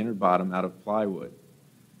bottom, the inner bottom out of plywood.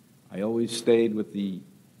 I always stayed with the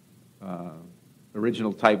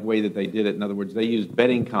original type way that they did it. In other words, they used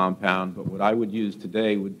bedding compound, but what I would use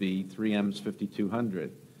today would be 3M's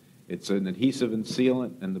 5200. It's an adhesive and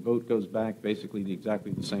sealant, and the boat goes back basically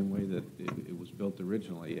exactly the same way that it was built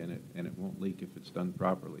originally, and it won't leak if it's done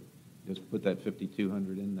properly. Just put that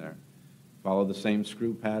 5200 in there. Follow the same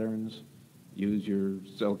screw patterns. Use your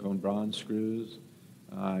silicone bronze screws.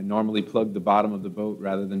 Normally plug the bottom of the boat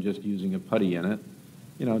rather than just using a putty in it.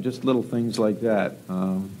 Just little things like that.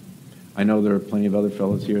 I know there are plenty of other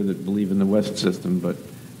fellows here that believe in the West system, but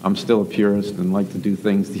I'm still a purist and like to do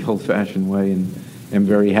things the old-fashioned way, and am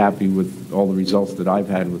very happy with all the results that I've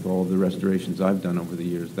had with all of the restorations I've done over the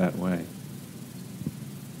years that way.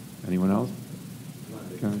 Anyone else?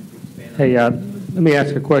 Okay. Hey, let me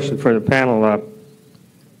ask a question for the panel.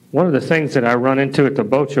 One of the things that I run into at the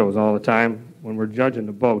boat shows all the time when we're judging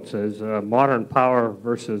the boats is modern power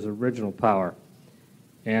versus original power.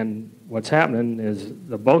 And what's happening is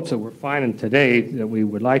the boats that we're finding today that we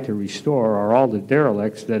would like to restore are all the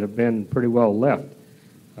derelicts that have been pretty well left.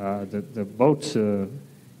 The boats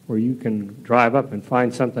where you can drive up and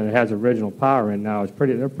find something that has original power in now,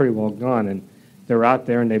 they're pretty well gone, and they're out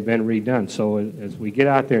there and they've been redone. So as we get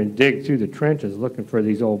out there and dig through the trenches looking for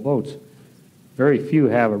these old boats, very few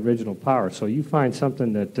have original power. So you find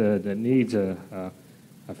something that needs a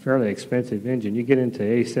fairly expensive engine. You get into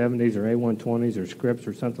A70s or A120s or Scherps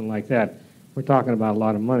or something like that, we're talking about a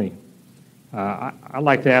lot of money. I'd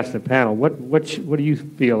like to ask the panel, what do you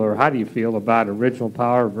feel, or how do you feel about original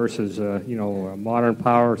power versus, modern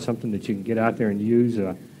power, something that you can get out there and use?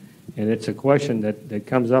 And it's a question that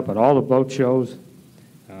comes up at all the boat shows,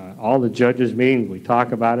 all the judges' meetings. We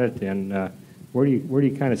talk about it, and where do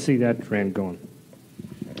you kind of see that trend going?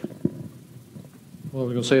 Well, I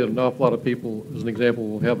was going to say that an awful lot of people, as an example,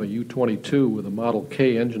 will have a U-22 with a Model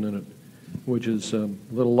K engine in it, which is a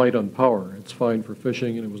little light on power. It's fine for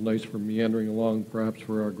fishing, and it was nice for meandering along, perhaps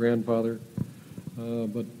for our grandfather.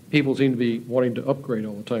 But people seem to be wanting to upgrade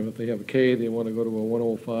all the time. If they have a K, they want to go to a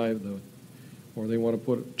 105, or they want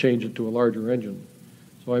to change it to a larger engine.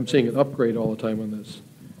 So I'm seeing an upgrade all the time on this.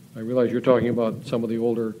 I realize you're talking about some of the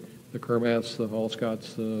older, the Kermaths, the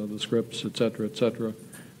Hallscotts, the Scripps, et cetera, et cetera.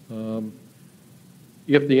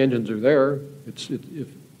 If the engines are there,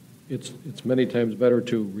 it's many times better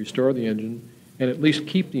to restore the engine and at least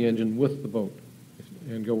keep the engine with the boat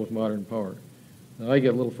and go with modern power. Now, I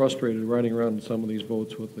get a little frustrated riding around in some of these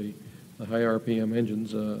boats with the high RPM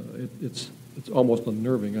engines. It's almost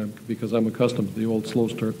unnerving because I'm accustomed to the old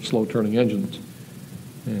slow turning engines.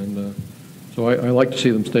 And so I like to see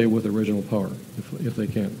them stay with original power if they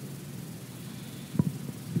can.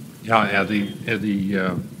 Yeah,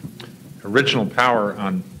 the original power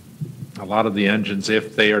on a lot of the engines,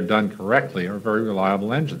 if they are done correctly, are very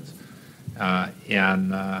reliable engines. I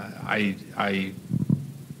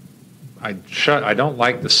don't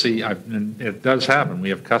like to see, and it does happen. We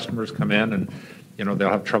have customers come in and, they'll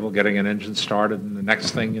have trouble getting an engine started, and the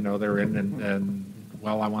next thing, they're in and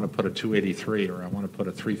well, I want to put a 283 or I want to put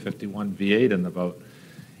a 351 V8 in the boat.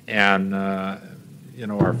 And,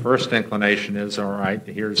 our first inclination is, all right,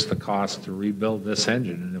 here's the cost to rebuild this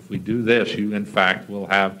engine. And if we do this, you, in fact, will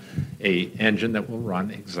have an engine that will run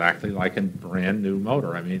exactly like a brand new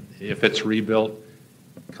motor. I mean, if it's rebuilt,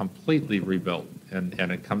 completely rebuilt, and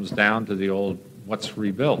it comes down to the old, what's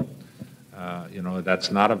rebuilt?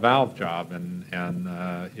 That's not a valve job and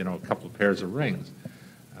a couple of pairs of rings.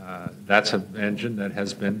 That's an engine that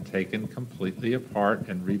has been taken completely apart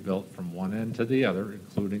and rebuilt from one end to the other,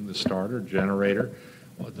 including the starter, generator,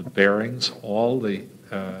 the bearings, all the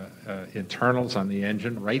internals on the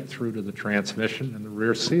engine, right through to the transmission and the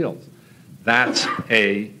rear seals. That's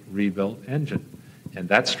a rebuilt engine. And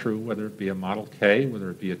that's true whether it be a Model K,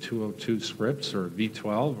 whether it be a 202 Scripps or a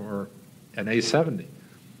V12 or an A70.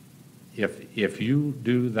 If you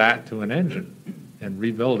do that to an engine and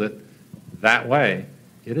rebuild it that way,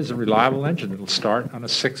 it is a reliable engine. It'll start on a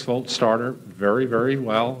 6-volt starter very, very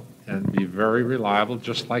well and be very reliable,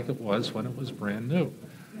 just like it was when it was brand new.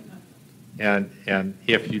 And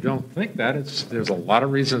if you don't think that, there's a lot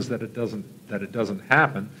of reasons that it doesn't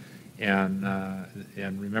happen.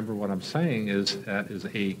 And remember what I'm saying is that is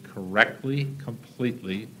a correctly,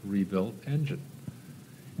 completely rebuilt engine.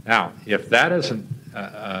 Now, if that isn't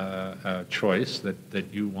a choice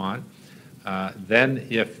that you want, then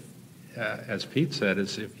as Pete said,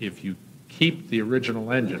 is if you keep the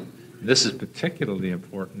original engine, this is particularly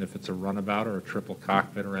important if it's a runabout or a triple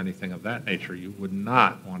cockpit or anything of that nature. You would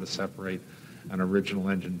not want to separate an original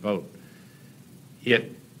engine boat.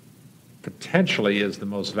 It potentially is the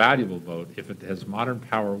most valuable boat if it has modern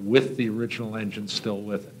power with the original engine still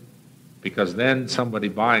with it, because then somebody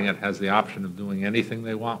buying it has the option of doing anything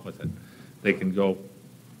they want with it. They can go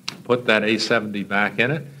put that A70 back in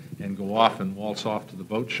it and go off and waltz off to the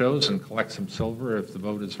boat shows and collect some silver if the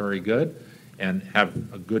boat is very good, and have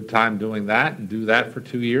a good time doing that, and do that for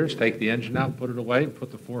 2 years, take the engine out, put it away,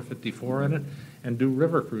 put the 454 in it, and do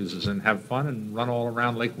river cruises and have fun and run all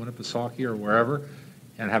around Lake Winnipesaukee or wherever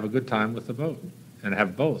and have a good time with the boat and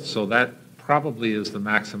have both. So that probably is the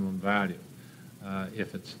maximum value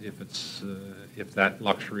if that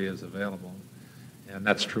luxury is available. And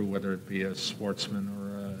that's true whether it be a Sportsman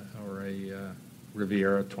or a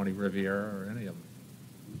Riviera, 20 Riviera, or any of them.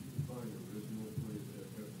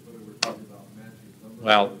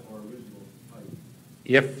 Well,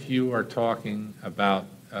 if you are talking about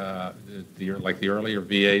like the earlier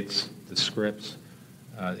V8s, the Scripps,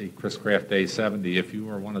 the Chris Craft A70, if you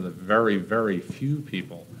are one of the very, very few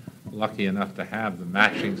people lucky enough to have the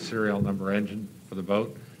matching serial number engine for the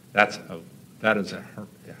boat, that is a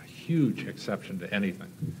huge exception to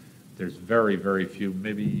anything. There's very, very few,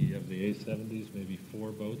 maybe of the A70s, maybe 4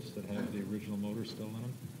 boats that have the original motor still in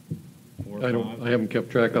them. 4 or 5. I haven't kept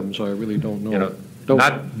track of them, so I really don't know.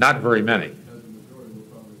 Not very many.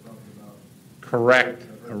 Correct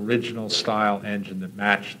original style engine that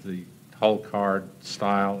matched the hull card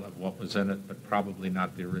style of what was in it, but probably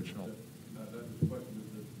not the original. The question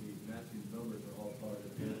is that the matching numbers are all part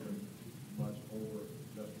of the engine much over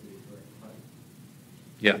just the correct type.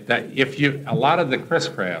 Yeah, that a lot of the Chris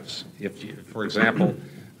crafts, for example,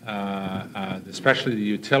 especially the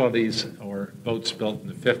utilities or boats built in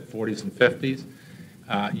the 40s and 50s,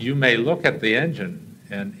 you may look at the engine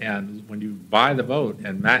and when you buy the boat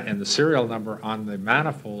and the serial number on the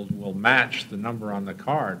manifold will match the number on the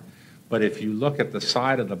card. But if you look at the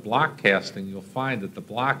side of the block casting, you'll find that the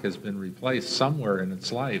block has been replaced somewhere in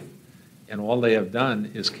its life, and all they have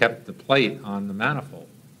done is kept the plate on the manifold.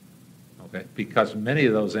 Okay, because many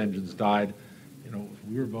of those engines died. You know,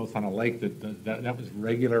 we were both on a lake that was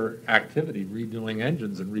regular activity, redoing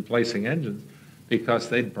engines and replacing engines, because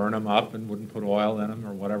they'd burn them up and wouldn't put oil in them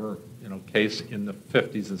or whatever, you know, case in the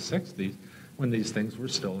 50s and 60s when these things were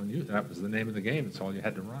still in use. That was the name of the game. It's all you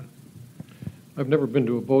had to run. I've never been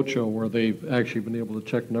to a boat show where they've actually been able to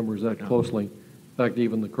check numbers that closely. In fact,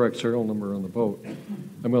 even the correct serial number on the boat,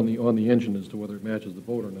 I mean on the engine as to whether it matches the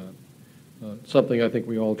boat or not. Something I think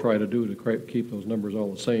we all try to do to keep those numbers all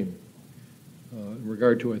the same. In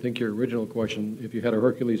regard to, I think, your original question, if you had a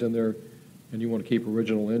Hercules in there and you want to keep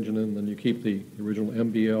original engine in, then you keep the original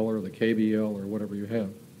MBL or the KBL or whatever you have.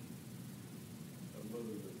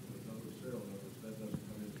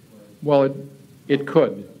 Well, it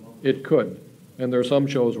could. And there are some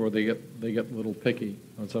shows where they get a little picky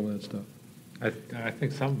on some of that stuff. I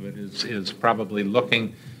think some of it is probably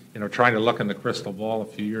looking, you know, trying to look in the crystal ball a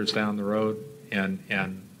few years down the road,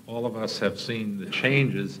 and all of us have seen the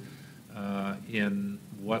changes in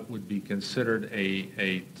what would be considered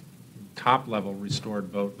a top-level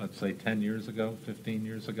restored boat, let's say 10 years ago, 15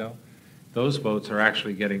 years ago. Those boats are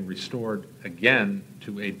actually getting restored again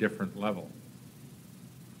to a different level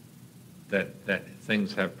that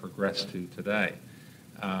things have progressed to today.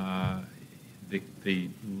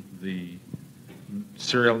 The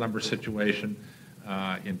serial number situation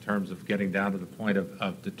in terms of getting down to the point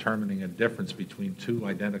of determining a difference between two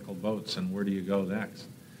identical boats and where do you go next.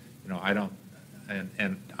 You know, I don't,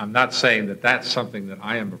 and I'm not saying that that's something that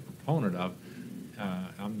I am a proponent of.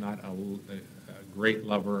 I'm not a great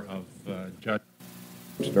lover of judgment.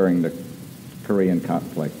 During the Korean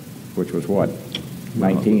conflict, which was what?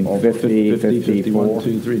 1950, 54? 1,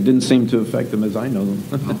 2, 3. It didn't seem to affect them as I know them.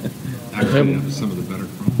 Actually, that was some of the better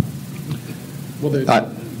chrome. Well, the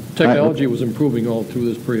technology was improving all through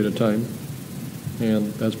this period of time,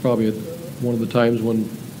 and that's probably one of the times when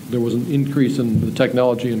there was an increase in the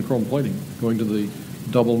technology in chrome plating, going to the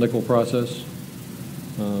double nickel process,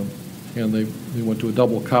 and they went to a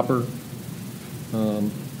double copper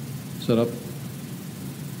setup.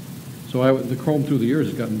 So the chrome through the years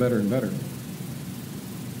has gotten better and better.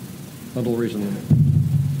 Until recently.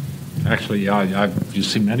 Actually, yeah, you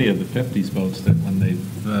see many of the 50s boats that when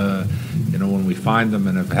they've, you know, when we find them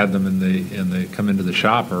and have had them and they come into the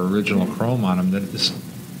shop or original chrome on them, that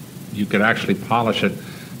you could actually polish it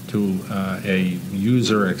to a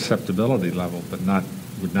user acceptability level, but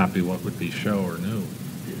would not be what would be show or new.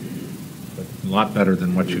 But a lot better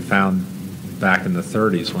than what you found back in the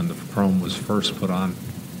 30s when the chrome was first put on.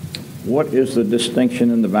 What is the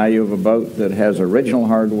distinction in the value of a boat that has original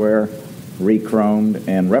hardware, re-chromed,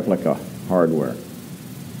 and replica hardware?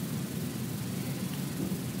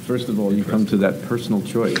 First of all, you come to that personal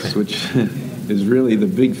choice, which is really the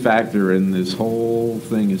big factor in this whole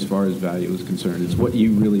thing as far as value is concerned. It's what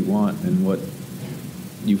you really want and what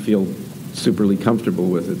you feel superly comfortable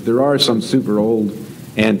with it. There are some super old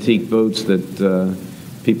antique boats that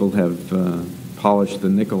people have polished the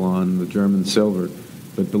nickel on, the German silver.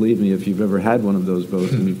 But believe me, if you've ever had one of those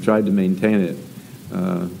boats and you've tried to maintain it,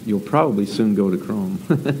 you'll probably soon go to chrome.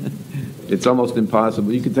 It's almost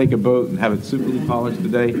impossible. You could take a boat and have it superly polished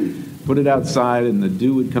today, put it outside, and the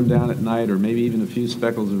dew would come down at night, or maybe even a few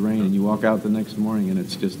speckles of rain, and you walk out the next morning and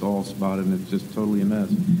it's just all spotted and it's just totally a mess.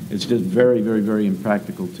 It's just very, very, very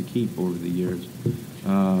impractical to keep over the years.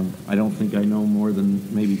 I don't think I know more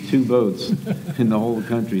than maybe 2 boats in the whole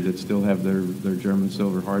country that still have their German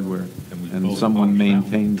silver hardware, and someone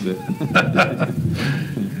maintains it.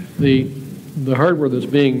 The hardware that's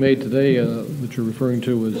being made today that you're referring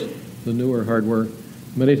to is the newer hardware.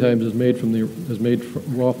 Many times is made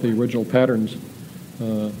off the original patterns.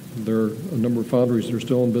 There are a number of foundries that are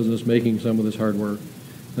still in business making some of this hardware,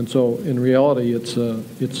 and so in reality,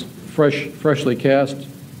 it's freshly cast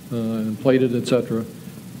and plated, etc.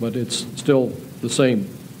 But it's still the same.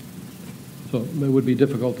 So it would be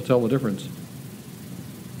difficult to tell the difference.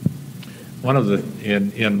 One of the,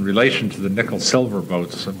 in relation to the nickel silver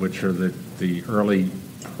boats, which are the early,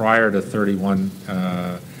 prior to 31,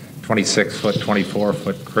 26-foot,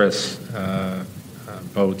 24-foot Chris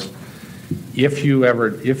boats, if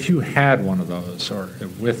you had one of those, or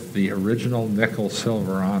with the original nickel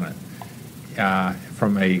silver on it,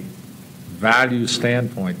 from a value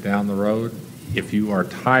standpoint down the road, if you are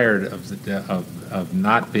tired of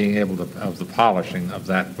not being able to, of the polishing of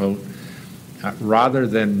that boat, rather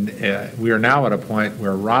than, we are now at a point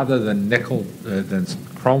where rather than nickel, than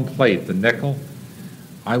chrome plate, the nickel,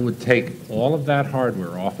 I would take all of that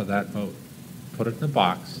hardware off of that boat, put it in a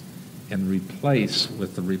box, and replace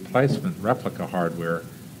with the replacement replica hardware,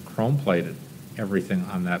 chrome plated, everything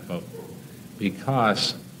on that boat.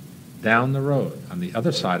 Because down the road, on the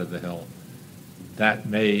other side of the hill, that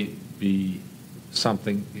may be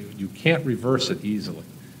something, you can't reverse it easily.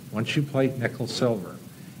 Once you plate nickel silver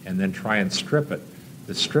and then try and strip it,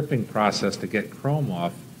 the stripping process to get chrome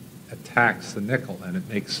off attacks the nickel, and it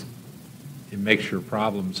makes your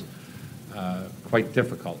problems quite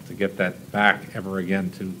difficult to get that back ever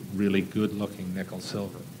again to really good looking nickel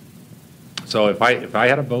silver. So if I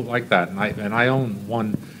had a boat like that, and I own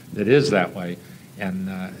one that is that way, and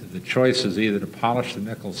the choice is either to polish the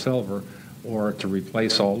nickel silver or to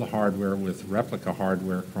replace all the hardware with replica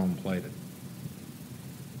hardware chrome plated.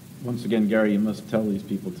 Once again, Gary, you must tell these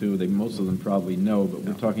people too, most of them probably know, but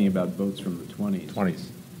we're talking about boats from the 20s. 20s.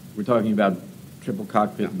 We're talking about triple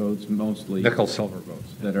cockpit boats, mostly. Nickel silver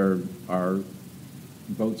boats. That are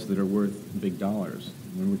boats that are worth big dollars.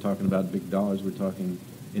 When we're talking about big dollars, we're talking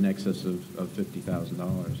in excess of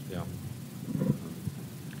 $50,000. Yeah.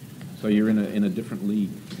 So you're in a different league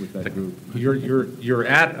with that group. You're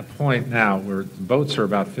at a point now where boats are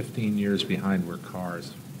about 15 years behind where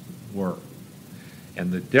cars were.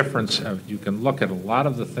 And the difference of, you can look at a lot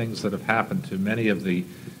of the things that have happened to many of the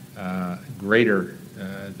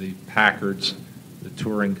the Packards, the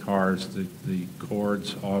touring cars, the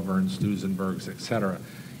Cords, Auburns, Duesenbergs, etc.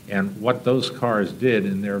 And what those cars did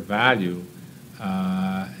in their value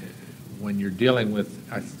when you're dealing with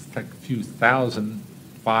a few thousand,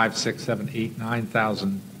 5, 6, 7, 8,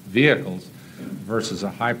 9,000 vehicles versus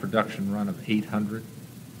a high production run of 800,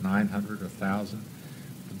 900, 1,000.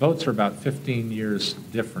 The boats are about 15 years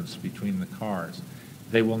difference between the cars.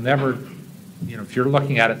 They will never, if you're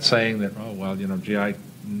looking at it saying that, oh, well, gee, I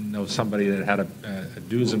know somebody that had a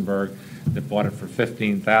Duesenberg that bought it for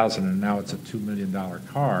 $15,000 and now it's a $2 million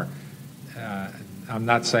car. I'm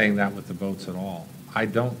not saying that with the boats at all. I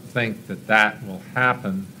don't think that will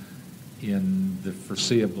happen in the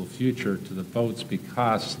foreseeable future to the boats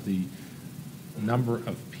because the number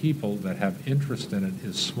of people that have interest in it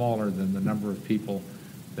is smaller than the number of people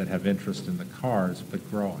that have interest in the cars, but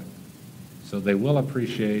growing. So they will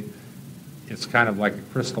appreciate. It's kind of like a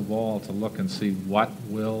crystal ball to look and see what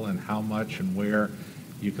will and how much and where.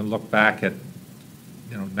 You can look back at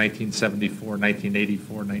 1974,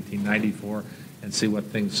 1984, 1994 and see what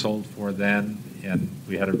things sold for then, and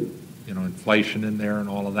we had inflation in there and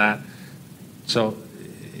all of that. So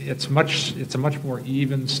it's a much more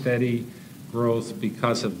even, steady growth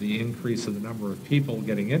because of the increase of the number of people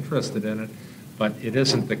getting interested in it, but it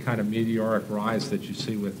isn't the kind of meteoric rise that you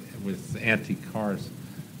see with antique cars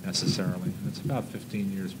necessarily. It's about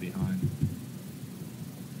 15 years behind.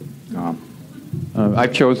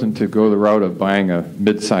 I've chosen to go the route of buying a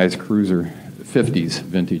mid-size cruiser, 50s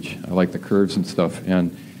vintage. I like the curves and stuff.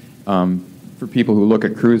 And for people who look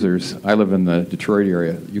at cruisers, I live in the Detroit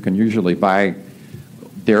area. You can usually buy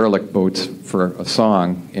derelict boats for a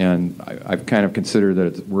song, and I've kind of considered that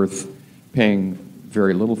it's worth paying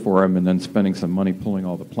very little for them and then spending some money pulling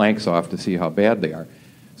all the planks off to see how bad they are.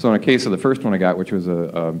 So in a case of the first one I got, which was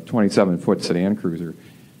a 27-foot sedan cruiser,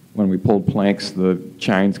 when we pulled planks, the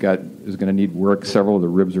chines is going to need work. Several of the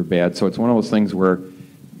ribs are bad. So it's one of those things where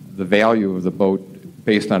the value of the boat,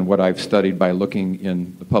 based on what I've studied by looking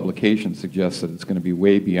in the publication, suggests that it's going to be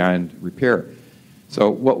way beyond repair. So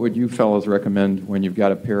what would you fellows recommend when you've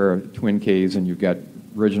got a pair of twin Ks and you've got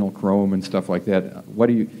original chrome and stuff like that?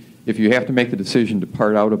 If you have to make the decision to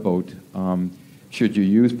part out a boat, should you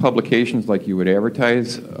use publications like you would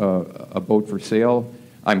advertise a boat for sale?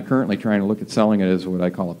 I'm currently trying to look at selling it as what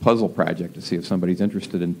I call a puzzle project to see if somebody's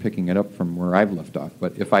interested in picking it up from where I've left off.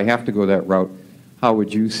 But if I have to go that route, how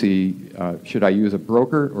would you see, should I use a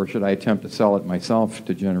broker or should I attempt to sell it myself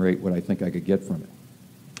to generate what I think I could get from it?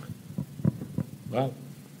 Well,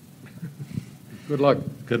 good luck.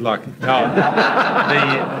 Good luck. No,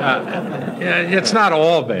 it's not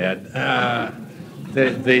all bad.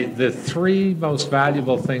 The three most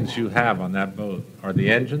valuable things you have on that boat are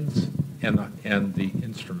the engines and the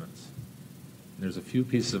instruments. There's a few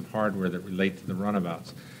pieces of hardware that relate to the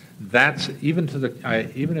runabouts. That's even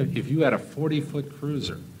if you had a 40-foot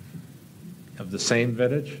cruiser of the same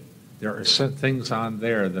vintage, there are some things on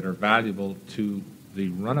there that are valuable to the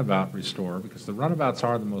runabout restorer because the runabouts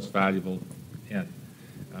are the most valuable end.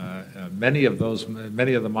 Many of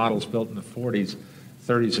the models built in the 40s,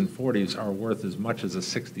 30s and 40s are worth as much as a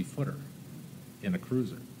 60-footer in a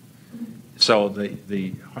cruiser. So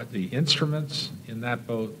the instruments in that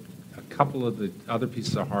boat, a couple of the other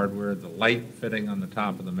pieces of hardware, the light fitting on the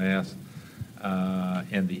top of the mast,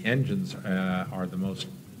 and the engines are the most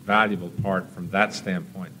valuable part from that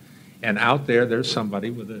standpoint. And out there's somebody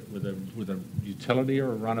with a utility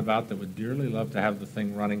or a runabout that would dearly love to have the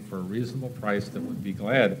thing running for a reasonable price, that would be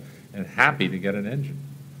glad and happy to get an engine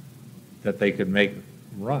that they could make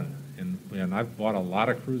run. And I've bought a lot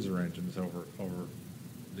of cruiser engines over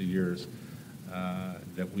the years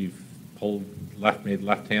that we've made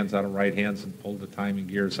left hands out of right hands and pulled the timing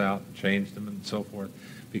gears out and changed them and so forth,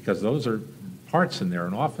 because those are parts in there,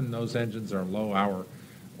 and often those engines are low hour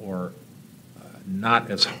or not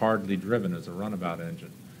as hardly driven as a runabout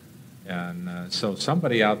engine. And so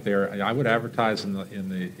somebody out there, I would advertise in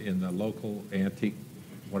the local antique,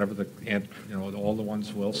 whatever all the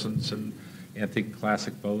ones, Wilson's and Antique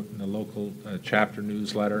Classic Boat, and the local chapter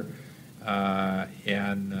newsletter,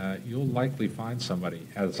 and you'll likely find somebody.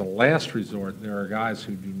 As a last resort, there are guys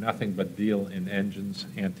who do nothing but deal in engines,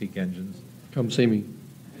 antique engines. Come see me.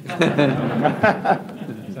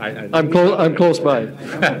 I'm close by.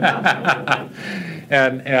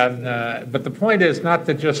 But the point is not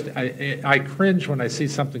to just. I cringe when I see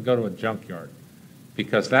something go to a junkyard,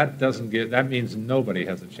 because that means nobody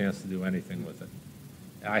has a chance to do anything with it.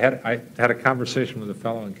 I had a conversation with a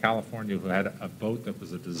fellow in California who had a boat that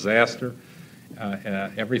was a disaster.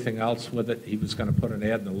 Everything else with it, he was going to put an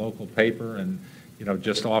ad in the local paper and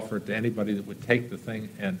just offer it to anybody that would take the thing.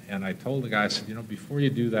 And I told the guy, I said, before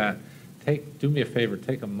you do that, do me a favor,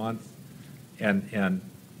 take a month and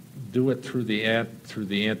do it through the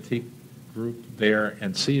antique group there,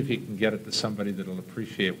 and see if you can get it to somebody that'll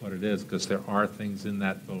appreciate what it is, because there are things in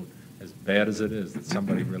that boat, as bad as it is, that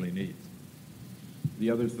somebody really needs. The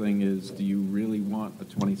other thing is, do you really want a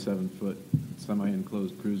 27-foot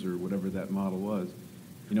semi-enclosed cruiser, whatever that model was?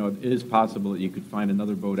 It is possible that you could find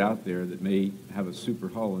another boat out there that may have a super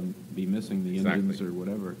hull and be missing the engines or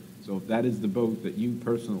whatever. So if that is the boat that you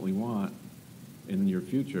personally want in your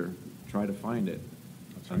future, try to find it.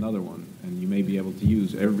 That's another one, and you may be able to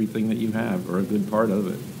use everything that you have, or a good part of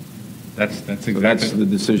it. That's exactly. So that's the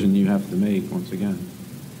decision you have to make once again.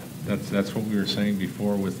 That's what we were saying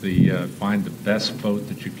before with the find the best boat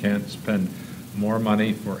that you can, spend more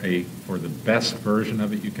money for the best version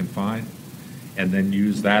of it you can find, and then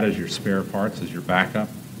use that as your spare parts, as your backup,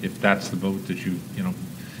 if that's the boat that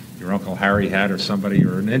your Uncle Harry had, or somebody,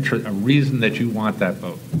 or a reason that you want that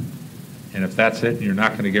boat. And if that's it, and you're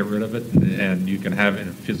not going to get rid of it, and you can have it, and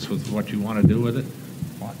it fits with what you want to do with it,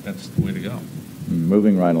 well, that's the way to go.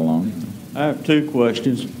 Moving right along. I have two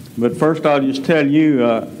questions. But first, I'll just tell you,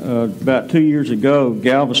 about 2 years ago,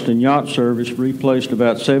 Galveston Yacht Service replaced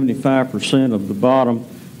about 75% of the bottom,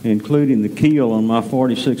 including the keel on my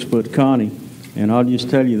 46-foot Connie, and I'll just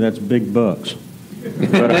tell you that's big bucks.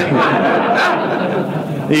 But,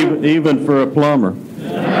 even for a plumber.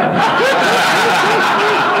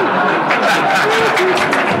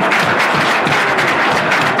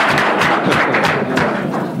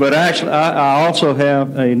 But actually, I also have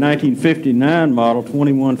a 1959 model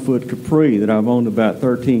 21-foot Capri that I've owned about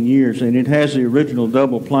 13 years, and it has the original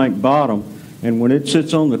double plank bottom. And when it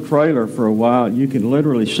sits on the trailer for a while, you can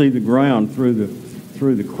literally see the ground through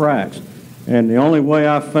the cracks. And the only way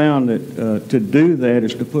I've found that to do that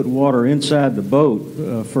is to put water inside the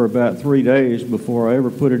boat for about 3 days before I ever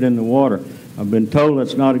put it in the water. I've been told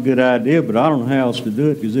that's not a good idea, but I don't know how else to do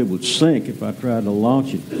it, because it would sink if I tried to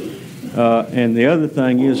launch it. And the other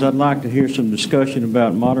thing is, I'd like to hear some discussion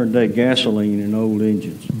about modern-day gasoline in old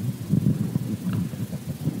engines.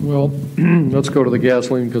 Well, let's go to the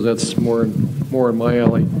gasoline, because that's more in my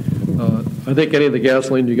alley. I think any of the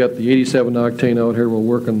gasoline, you got the 87 octane out here will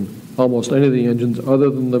work in almost any of the engines other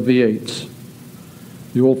than the V8s.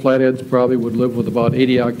 The old flatheads probably would live with about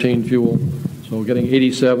 80 octane fuel. So getting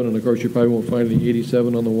 87, and of course you probably won't find any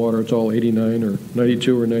 87 on the water. It's all 89 or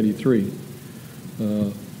 92 or 93.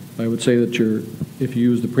 I would say that if you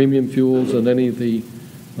use the premium fuels and any of the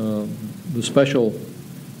special,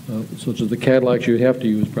 such as the Cadillacs, you'd have to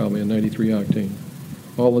use probably a 93 octane.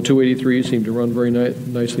 All the 283s seem to run very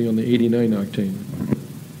nicely on the 89 octane.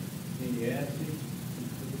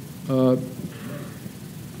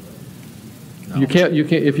 You can't.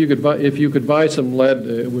 If you could buy some lead,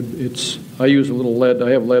 I use a little lead.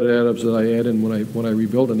 I have lead additives that I add in when I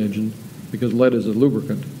rebuild an engine, because lead is a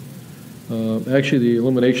lubricant. Actually, the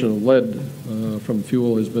elimination of lead from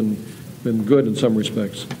fuel has been good in some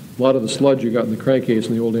respects. A lot of the sludge you got in the crankcase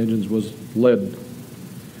in the old engines was lead.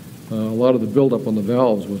 A lot of the buildup on the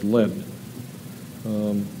valves was lead.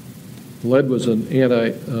 Lead was an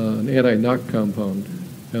anti-knock compound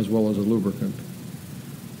as well as a lubricant.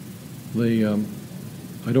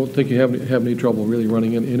 I don't think you have any trouble really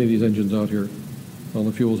running any of these engines out here on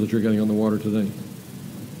the fuels that you're getting on the water today.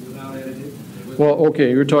 Without additives? Well,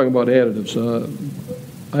 okay, you're talking about additives.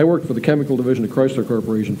 I worked for the chemical division of Chrysler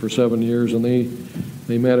Corporation for 7 years, and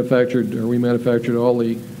we manufactured all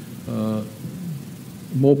the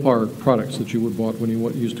Mopar products that you would bought when you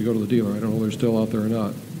used to go to the dealer. I don't know if they're still out there or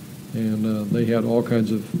not. And they had all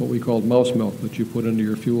kinds of what we called mouse milk that you put into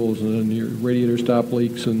your fuels, and then your radiator stop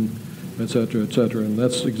leaks, and et cetera, et cetera. And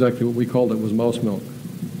that's exactly what we called it, was mouse milk.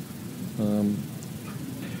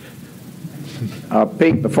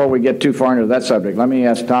 Pete, before we get too far into that subject, let me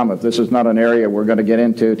ask Tom if this is not an area we're going to get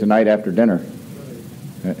into tonight after dinner.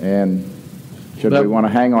 And should we want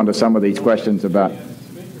to hang on to some of these questions about...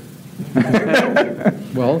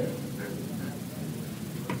 Well...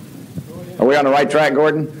 Are we on the right track,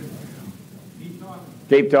 Gordon?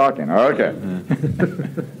 Keep talking. Okay.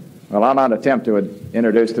 Well, I'll not attempt to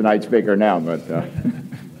introduce tonight's speaker now, but...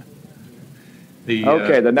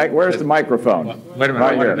 where's the microphone? Wait a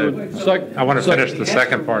minute. Right I want to finish the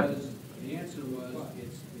second part. The answer was,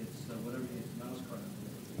 it's whatever, it's mouse card.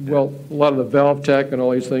 Well, a lot of the valve tech and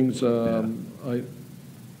all these things,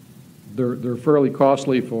 they're fairly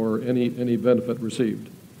costly for any benefit received.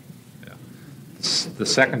 Yeah. The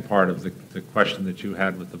second part of the question that you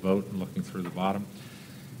had with the boat and looking through the bottom,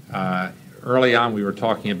 early on we were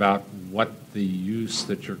talking about what the use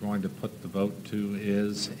that you're going to put the boat to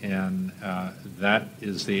is, and that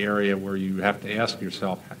is the area where you have to ask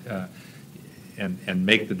yourself and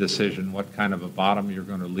make the decision what kind of a bottom you're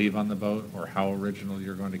going to leave on the boat, or how original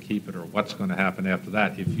you're going to keep it, or what's going to happen after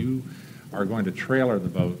that. If you are going to trailer the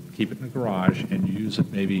boat, keep it in the garage, and use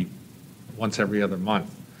it maybe once every other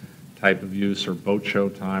month type of use, or boat show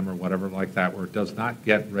time or whatever like that, where it does not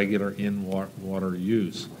get regular in-water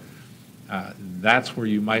use, that's where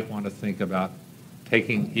you might want to think about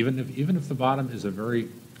taking, even if the bottom is a very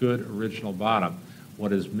good original bottom,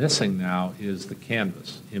 what is missing now is the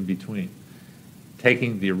canvas in between.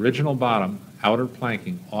 Taking the original bottom, outer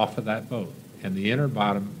planking, off of that boat, and the inner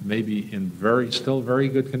bottom may be in still very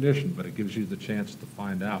good condition, but it gives you the chance to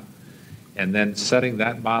find out. And then setting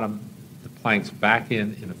that bottom, the planks back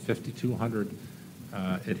in a 5200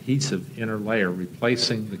 adhesive inner layer,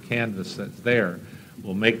 replacing the canvas that's there,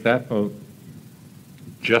 will make that boat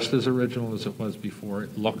just as original as it was before.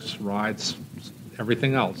 It looks, rides,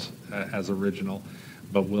 everything else as original,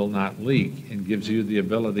 but will not leak, and gives you the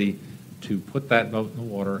ability to put that boat in the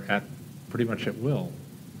water at pretty much at will,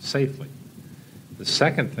 safely. The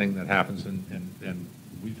second thing that happens, and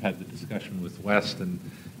we've had the discussion with West and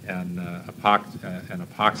an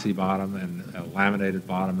epoxy bottom and a laminated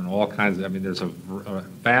bottom and all kinds of, I mean, there's a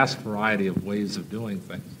vast variety of ways of doing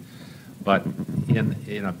things. But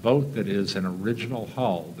in a boat that is an original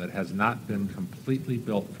hull that has not been completely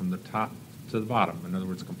built from the top to the bottom, in other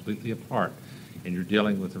words, completely apart, and you're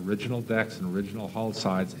dealing with original decks and original hull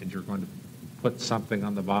sides, and you're going to put something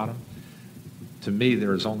on the bottom, to me,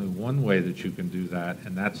 there is only one way that you can do that,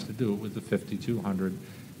 and that's to do it with the 5200,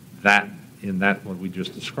 what we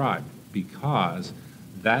just described, because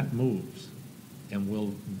that moves and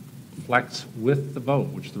will flex with the boat,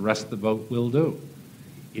 which the rest of the boat will do.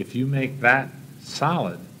 If you make that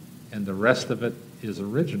solid and the rest of it is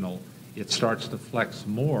original, it starts to flex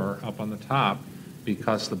more up on the top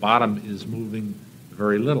because the bottom is moving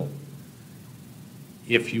very little.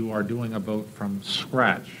 If you are doing a boat from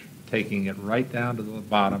scratch, taking it right down to the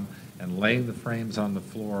bottom and laying the frames on the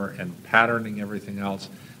floor and patterning everything else,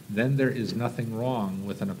 then there is nothing wrong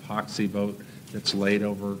with an epoxy boat that's laid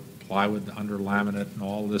over plywood under laminate and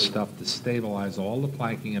all this stuff to stabilize all the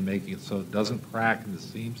planking and make it so it doesn't crack and the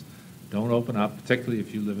seams don't open up, particularly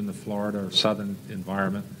if you live in the Florida or southern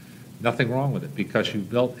environment. Nothing wrong with it because you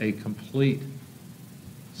built a complete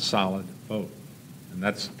solid boat. And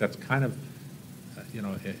that's kind of,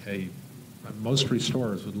 most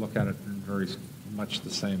restorers would look at it in very much the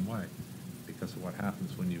same way because of what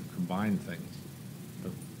happens when you combine things.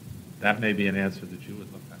 But that may be an answer that you would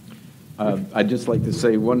look at. I'd just like to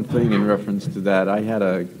say one thing in reference to that. I had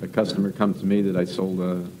a customer come to me that I sold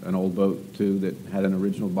an old boat to that had an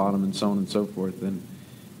original bottom and so on and so forth, and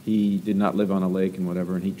he did not live on a lake and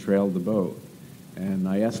whatever, and he trailed the boat. And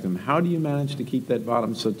I asked him, how do you manage to keep that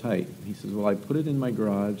bottom so tight? He says, well, I put it in my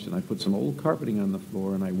garage, and I put some old carpeting on the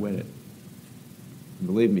floor, and I wet it. And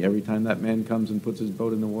believe me, every time that man comes and puts his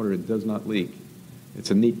boat in the water, it does not leak. It's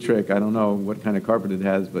a neat trick. I don't know what kind of carpet it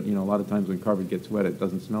has, but, a lot of times when carpet gets wet, it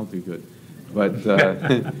doesn't smell too good. But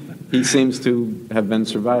he seems to have been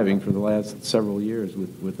surviving for the last several years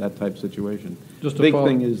with that type of situation. Just The big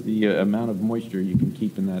thing is the amount of moisture you can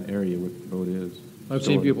keep in that area where the boat is. I've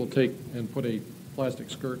seen people take and put a plastic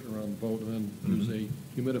skirt around the boat and then use a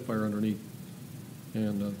humidifier underneath.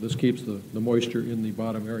 And this keeps the moisture in the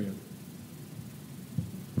bottom area.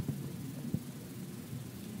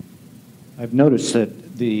 I've noticed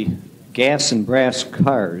that the gas and brass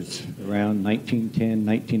cars around 1910,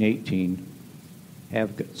 1918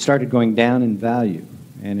 have started going down in value.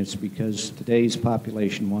 And it's because today's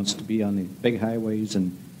population wants to be on the big highways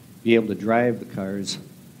and be able to drive the cars,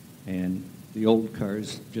 and the old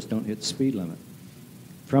cars just don't hit the speed limit.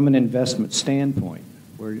 From an investment standpoint,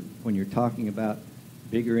 when you're talking about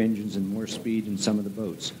bigger engines and more speed in some of the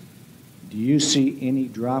boats, do you see any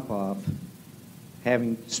drop-off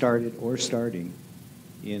having started or starting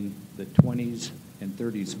in the 20s and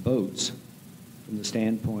 30s boats from the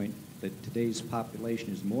standpoint that today's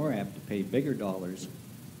population is more apt to pay bigger dollars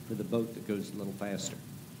for the boat that goes a little faster?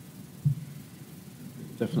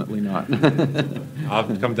 Definitely not.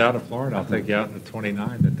 I'll come down to Florida. I'll take you out in a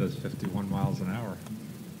 29 that does 51 miles an hour.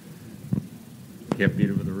 Can't beat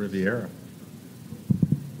it with a Riviera.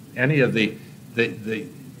 Any of the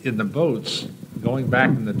in the boats going back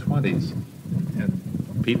in the 20s,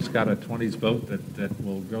 and Pete's got a 20s boat that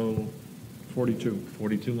will go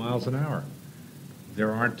 42 miles an hour.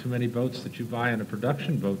 There aren't too many boats that you buy in a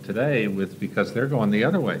production boat today because they're going the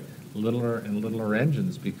other way, littler and littler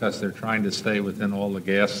engines, because they're trying to stay within all the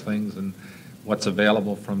gas things, and what's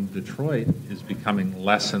available from Detroit is becoming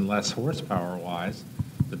less and less horsepower-wise.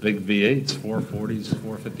 The big V8s, 440s,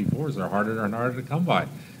 454s are harder and harder to come by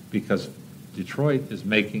because Detroit is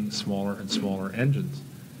making smaller and smaller engines,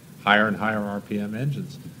 higher and higher RPM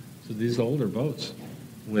engines. So these older boats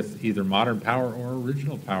with either modern power or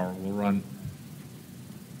original power will run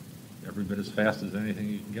every bit as fast as anything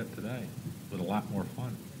you can get today with a lot more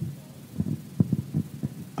fun.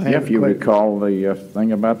 If you recall the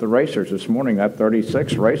thing about the racers this morning, that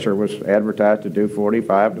 36 racer was advertised to do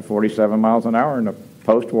 45 to 47 miles an hour, and the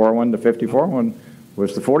post-war one, the 54 one,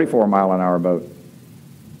 was the 44-mile-an-hour boat.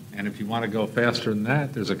 And if you want to go faster than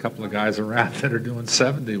that, there's a couple of guys around that are doing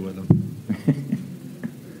 70 with them.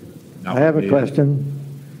 I have a question.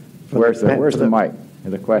 Where's the mic?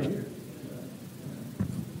 The question.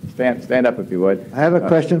 Stand up if you would. I have a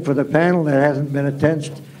question for the panel that hasn't been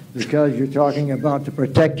attended, because you're talking about to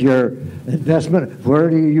protect your investment. Where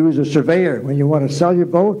do you use a surveyor? When you want to sell your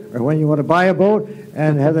boat or when you want to buy a boat?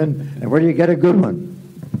 And where do you get a good one?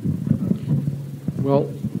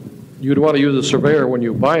 Well, you'd want to use a surveyor when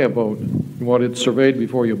you buy a boat. You want it surveyed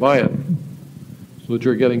before you buy it so that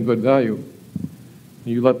you're getting good value.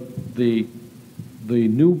 You let the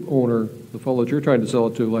new owner, the fellow that you're trying to sell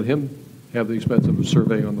it to, let him have the expense of a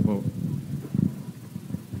survey on the boat.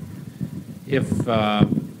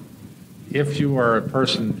 If you are a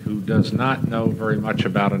person who does not know very much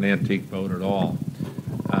about an antique boat at all,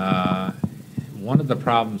 one of the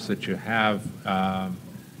problems that you have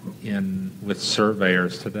with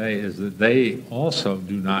surveyors today is that they also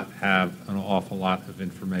do not have an awful lot of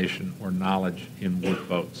information or knowledge in wood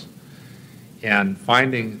boats. And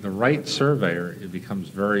finding the right surveyor, it becomes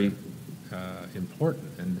very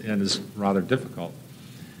important and is rather difficult.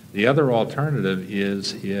 The other alternative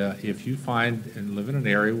is if you find and live in an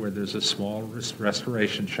area where there's a small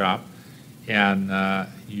restoration shop, and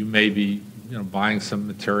you may be buying some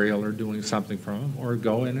material or doing something from him, or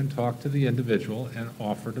go in and talk to the individual and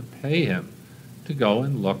offer to pay him to go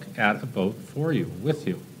and look at a boat for you, with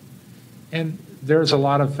you. And there's a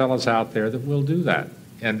lot of fellows out there that will do that.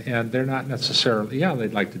 And they're not necessarily,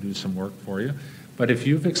 they'd like to do some work for you, but if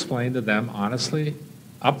you've explained to them honestly,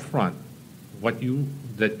 up front,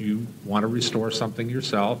 that you want to restore something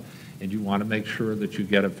yourself, and you want to make sure that you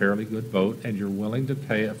get a fairly good boat, and you're willing to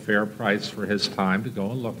pay a fair price for his time to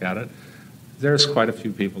go and look at it, there's quite a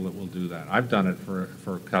few people that will do that. I've done it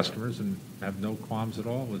for customers and have no qualms at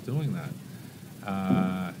all with doing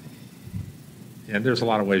that. And there's a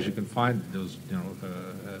lot of ways you can find those,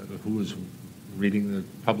 who is reading the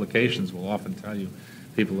publications will often tell you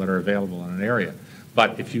people that are available in an area.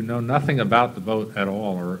 But if you know nothing about the boat at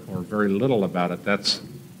all, or very little about it,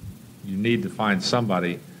 you need to find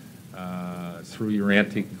somebody through your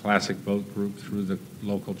antique and classic boat group, through the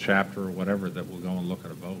local chapter or whatever, that will go and look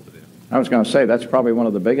at a boat with you. I was going to say that's probably one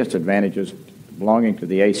of the biggest advantages belonging to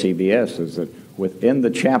the ACBS, is that within the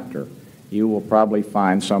chapter you will probably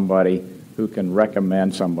find somebody who can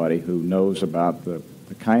recommend somebody who knows about the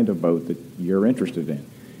kind of boat that you're interested in.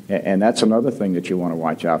 And that's another thing that you want to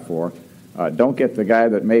watch out for. Don't get the guy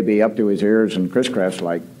that may be up to his ears in crisscross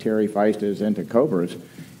like Terry Feist is into Cobras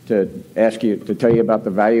to ask you to tell you about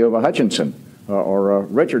the value of a Hutchinson or a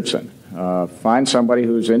Richardson. Find somebody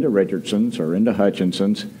who's into Richardsons or into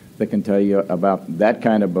Hutchinsons that can tell you about that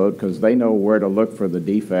kind of boat, because they know where to look for the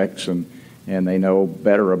defects and they know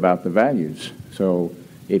better about the values. So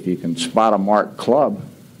if you can spot a marked club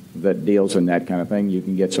that deals in that kind of thing, you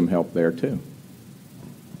can get some help there too.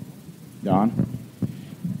 Don?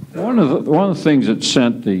 One of the things that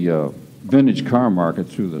sent the vintage car market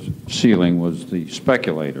through the ceiling was the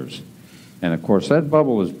speculators. And of course, that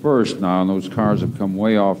bubble has burst now, and those cars have come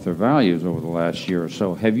way off their values over the last year or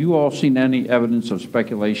so. Have you all seen any evidence of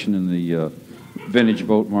speculation in the vintage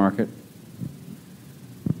boat market?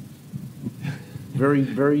 Very,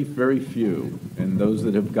 very, very few. And those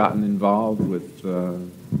that have gotten involved with,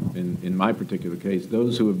 in my particular case,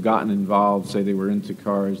 those who have gotten involved say they were into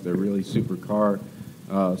cars, they're really supercar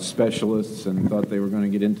specialists and thought they were going to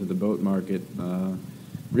get into the boat market,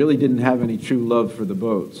 really didn't have any true love for the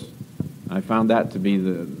boats. I found that to be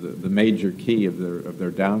the major key of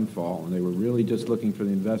their downfall, and they were really just looking for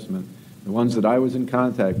the investment. The ones that I was in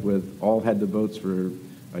contact with all had the boats for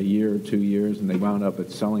a year or 2 years, and they wound up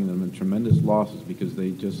at selling them in tremendous losses because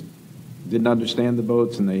they just didn't understand the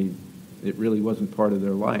boats, and it really wasn't part of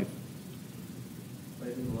their life.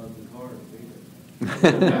 They didn't love the cars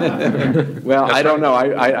either. Well, I don't know.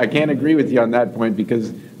 I can't agree with you on that point,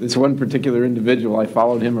 because this one particular individual, I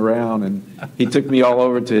followed him around, and he took me all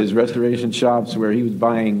over to his restoration shops where he was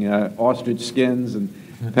buying ostrich skins and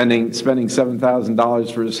spending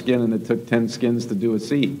 $7,000 for a skin, and it took 10 skins to do a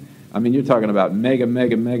seat. I mean, you're talking about mega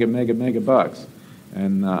bucks.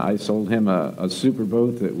 And I sold him a super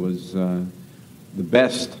boat that was the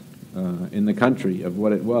best in the country of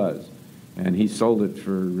what it was. And he sold it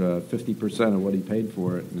for 50% of what he paid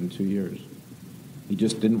for it in 2 years. He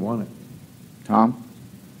just didn't want it. Tom?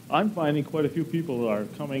 I'm finding quite a few people are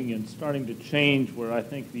coming and starting to change, where I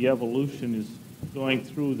think the evolution is going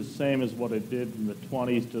through the same as what it did in the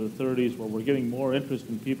 20s to the 30s, where we're getting more interest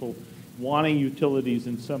in people wanting utilities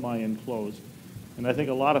in semi-enclosed. And I think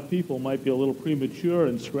a lot of people might be a little premature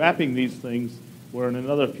in scrapping these things, where in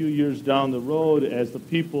another few years down the road, as the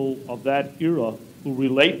people of that era who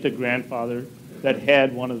relate to grandfather that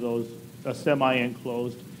had one of those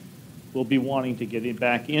semi-enclosed will be wanting to get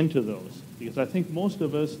back into those. Because I think most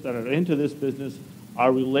of us that are into this business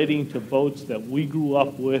are relating to boats that we grew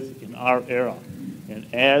up with in our era. And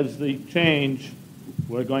as they change,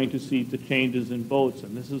 we're going to see the changes in boats.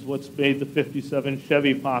 And this is what's made the 57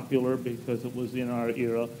 Chevy popular, because it was in our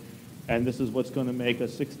era. And this is what's going to make a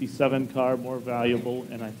 67 car more valuable.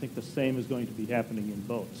 And I think the same is going to be happening in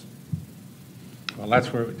boats. Well,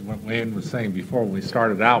 that's what Wayne was saying before we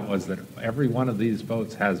started out, was that every one of these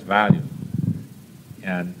boats has value.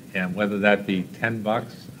 And whether that be $10,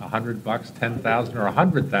 $100, 10,000, or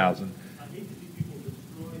 100,000. I hate to see people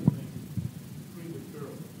destroy things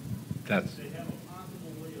prematurely. That's. They have a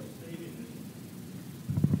possible way of saving it,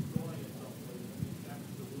 destroying it someplace.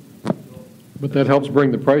 Absolutely go. But that helps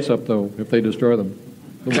bring the price up, though, if they destroy them.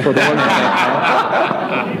 For the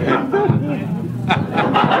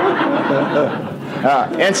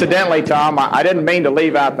Incidentally, Tom, I didn't mean to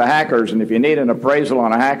leave out the hackers, and if you need an appraisal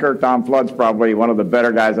on a hacker, Tom Flood's probably one of the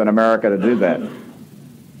better guys in America to do that.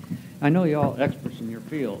 I know you're all experts in your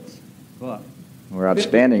fields, but... We're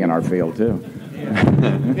outstanding in our field, too. Yeah,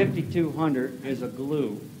 5200 is a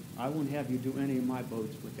glue. I wouldn't have you do any of my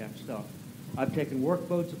boats with that stuff. I've taken work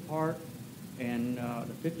boats apart, and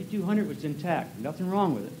the 5200 was intact. Nothing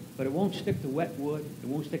wrong with it, but it won't stick to wet wood. It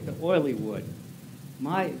won't stick to oily wood.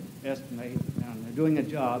 My estimate on doing a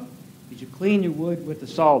job is you clean your wood with the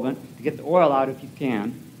solvent to get the oil out if you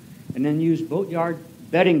can, and then use boatyard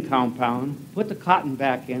bedding compound, put the cotton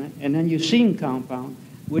back in it, and then use seam compound,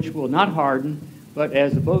 which will not harden, but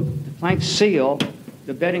as the planks seal,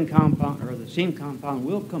 the bedding compound or the seam compound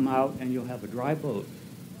will come out, and you'll have a dry boat.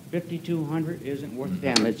 5200 isn't worth a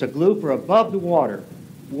damn. It's a glue for above the water.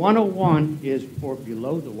 101 is for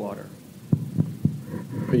below the water.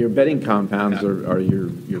 Your bedding compounds are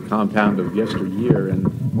your compound of yesteryear,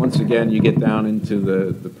 and once again you get down into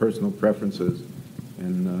the personal preferences,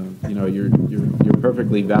 and you know you're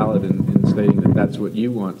perfectly valid in stating that that's what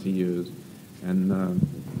you want to use, and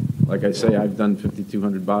like I say, I've done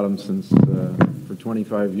 5200 bottoms since for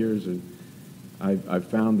 25 years, and I've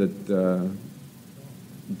found that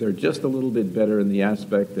they're just a little bit better in the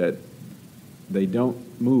aspect that they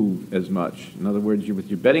don't move as much. In other words, with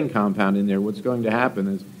your bedding compound in there, what's going to happen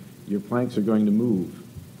is your planks are going to move.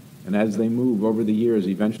 And as they move over the years,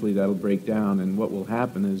 eventually that'll break down, and what will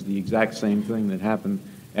happen is the exact same thing that happened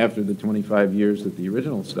after the 25 years that the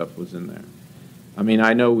original stuff was in there. I mean,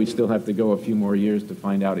 I know we still have to go a few more years to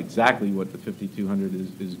find out exactly what the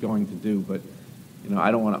 5200 is going to do, but you know,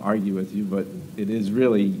 I don't want to argue with you, but it is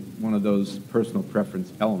really one of those personal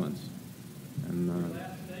preference elements. And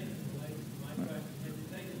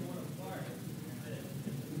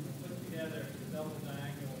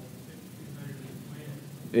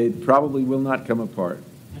it probably will not come apart.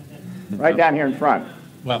 Right down here in front.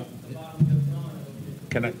 Well,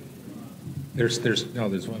 can I? There's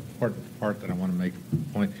one important part that I want to make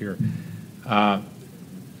a point here.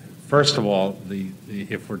 First of all,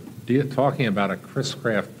 if we're talking about a Chris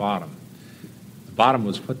Craft bottom, the bottom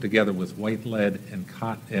was put together with white lead and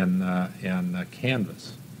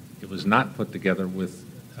canvas. It was not put together with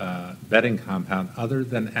bedding compound other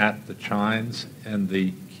than at the chines and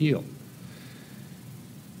the keel.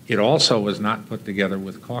 It also was not put together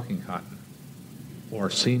with caulking cotton or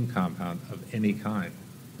seam compound of any kind.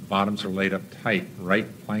 The bottoms are laid up tight, right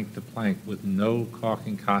plank to plank, with no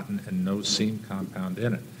caulking cotton and no seam compound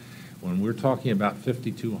in it. When we're talking about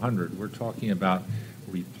 5200, we're talking about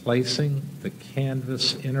replacing the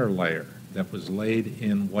canvas inner layer that was laid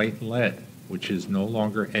in white lead, which is no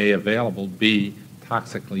longer A, available, B,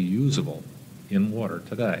 toxically usable in water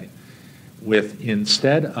today, with,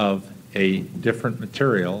 instead of a different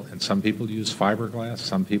material, and some people use fiberglass,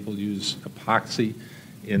 some people use epoxy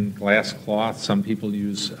in glass cloth, some people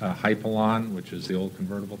use Hypalon, which is the old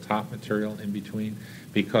convertible top material in between,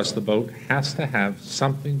 because the boat has to have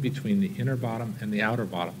something between the inner bottom and the outer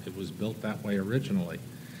bottom. It was built that way originally.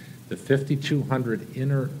 The 5200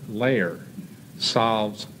 inner layer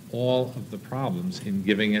solves all of the problems in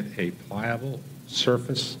giving it a pliable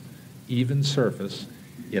surface, even surface.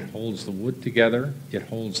 It holds the wood together, it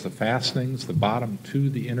holds the fastenings, the bottom to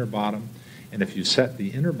the inner bottom, and if you set the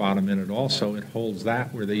inner bottom in it also, it holds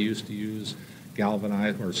that where they used to use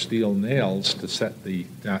galvanized or steel nails to set the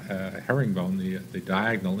herringbone, the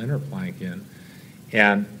diagonal inner plank in,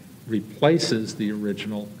 and replaces the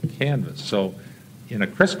original canvas. So in a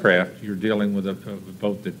Chris Craft, you're dealing with a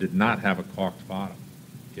boat that did not have a caulked bottom.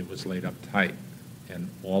 It was laid up tight, and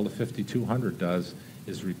all the 5200 does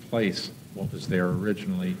is replace what was there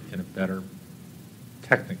originally in a better,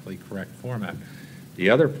 technically correct format. The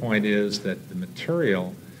other point is that the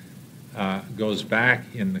material goes back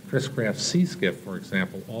in the Chris Craft Sea Skiff, for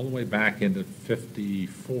example, all the way back into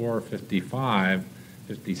 54, 55,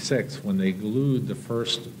 56, when they glued the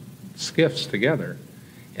first skiffs together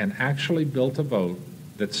and actually built a boat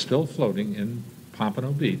that's still floating in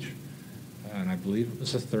Pompano Beach. And I believe it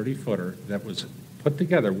was a 30-footer that was put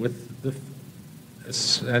together with the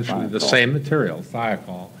essentially the same material,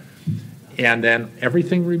 thiacol, and then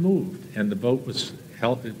everything removed, and the boat was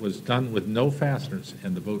held. It was done with no fasteners,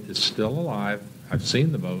 and the boat is still alive. I've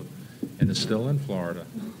seen the boat, and it's still in Florida,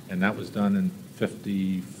 and that was done in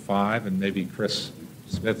 55, and maybe Chris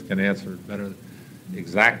Smith can answer it better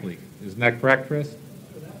exactly. Isn't that correct, Chris?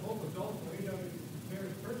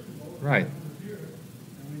 Right.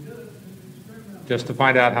 Just to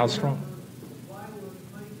find out how strong.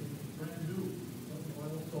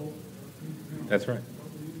 That's right.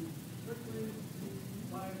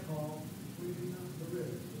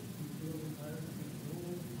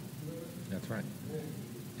 That's right.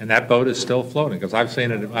 And that boat is still floating, because I've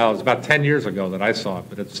seen it, well, it was about 10 years ago that I saw it,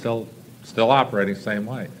 but it's still operating the same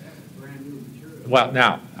way. Well,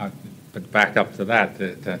 now, but back up to that,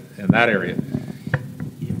 in that area.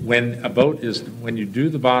 When a boat is, when you do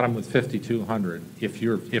the bottom with 5200,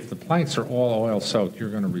 if the planks are all oil soaked, you're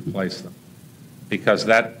going to replace them, because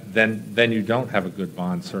then you don't have a good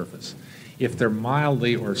bond surface. If they're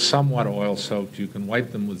mildly or somewhat oil soaked, you can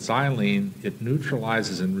wipe them with xylene. It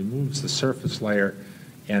neutralizes and removes the surface layer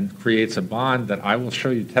and creates a bond that I will show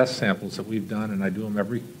you test samples that we've done, and I do them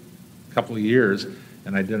every couple of years,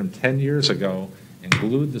 and I did them 10 years ago and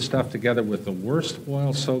glued the stuff together with the worst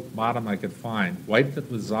oil-soaked bottom I could find, wiped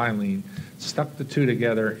it with xylene, stuck the two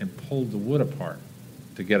together, and pulled the wood apart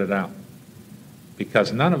to get it out.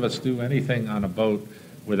 Because none of us do anything on a boat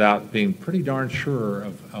without being pretty darn sure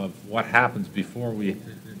of what happens before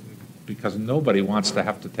because nobody wants to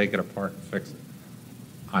have to take it apart and fix it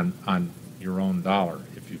on your own dollar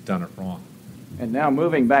if you've done it wrong. And now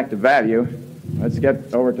moving back to value, let's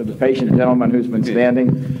get over to the patient gentleman who's been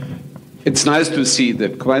standing. It's nice to see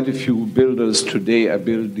that quite a few builders today are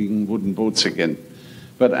building wooden boats again.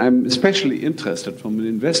 But I'm especially interested from an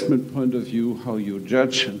investment point of view how you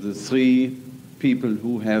judge the three people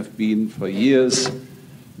who have been for years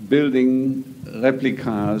building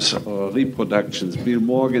replicas or reproductions. Bill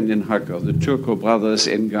Morgan in Hucker, the Turco brothers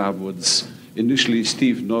in Garwoods, initially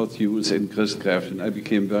Steve Northhughes and Chris Craft, and I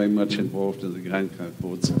became very much involved in the Grand Craft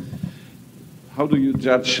boats. How do you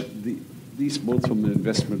judge these boats from an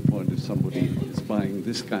investment point if somebody is buying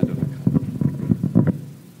this kind of a car?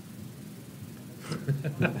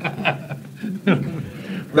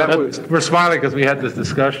 We're smiling because we had this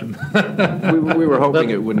discussion. we were hoping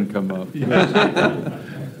it wouldn't come up.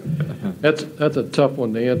 That's a tough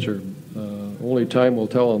one to answer. Only time will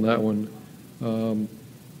tell on that one.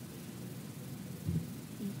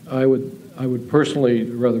 I would personally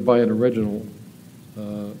rather buy an original,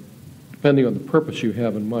 depending on the purpose you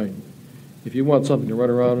have in mind. If you want something to run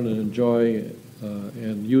around and enjoy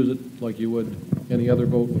and use it like you would any other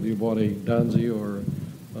boat, whether you bought a Donzi or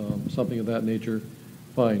something of that nature,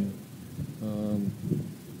 fine.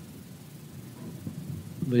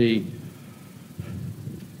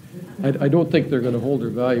 I don't think they're going to hold their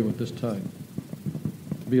value at this time.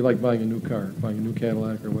 It'd be like buying a new car, buying a new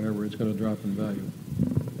Cadillac or whatever. It's going to drop in value.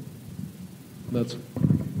 That's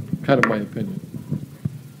kind of my opinion.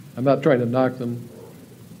 I'm not trying to knock them.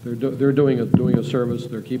 They're doing a service.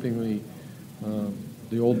 They're keeping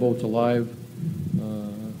the old boats alive.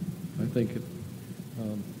 I think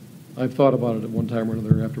I've thought about it at one time or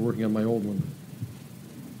another after working on my old one.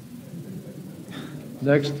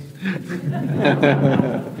 Next.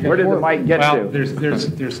 Where did the mic get well, to?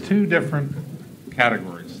 There's two different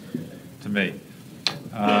categories to me.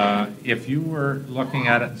 If you were looking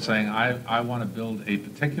at it and saying, I want to build a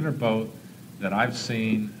particular boat that I've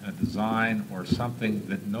seen a design or something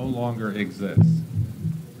that no longer exists,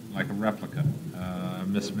 like a replica,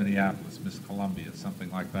 Miss Minneapolis, Miss Columbia, something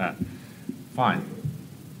like that, fine,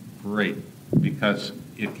 great, because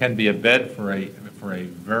it can be a bed for a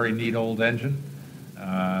very neat old engine,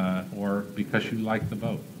 or because you like the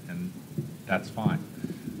boat, and that's fine.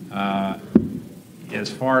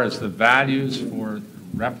 As far as the values for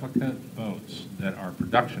replica boats that are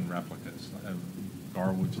production replicas,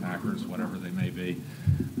 Garwoods, Hackers, whatever they may be,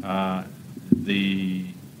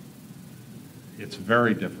 it's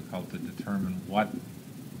very difficult to determine what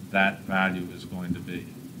that value is going to be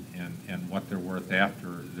and what they're worth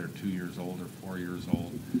after they're 2 years old or 4 years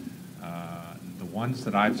old. The ones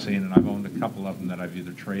that I've seen, and I've owned a couple of them that I've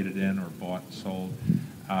either traded in or bought and sold,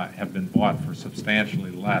 have been bought for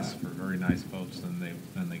substantially less for very nice boats than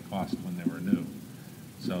they cost when they were new.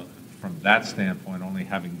 So from that standpoint, only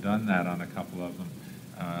having done that on a couple of them,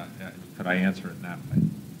 could I answer it in that way?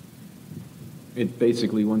 It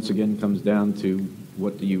basically, once again, comes down to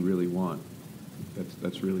what do you really want?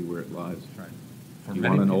 That's really where it lies. Right. Do you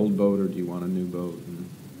want an old boat or do you want a new boat?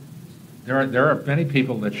 There are many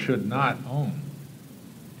people that should not own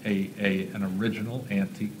an original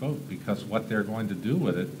antique boat because what they're going to do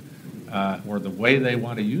with it or the way they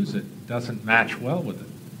want to use it doesn't match well with it,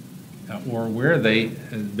 or where they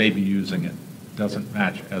may be using it doesn't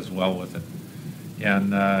match as well with it.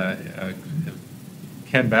 And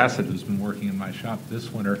Ken Bassett, who's been working in my shop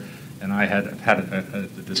this winter, and I had a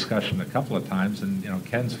discussion a couple of times, and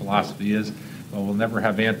Ken's philosophy is, well, we'll never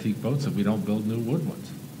have antique boats if we don't build new wood ones.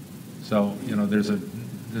 So there's a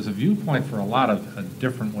viewpoint for a lot of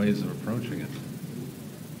different ways of approaching it.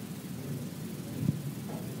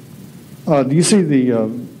 Do you see the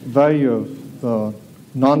value of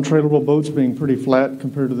non-trailable boats being pretty flat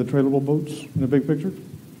compared to the trailable boats in the big picture?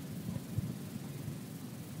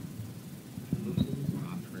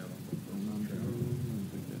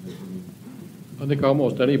 I think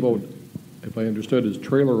almost any boat, if I understood, is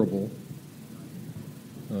trailerable.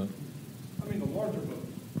 I mean the larger boats.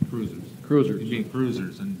 Cruisers. Cruisers. You mean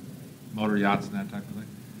cruisers and motor yachts and that type of thing?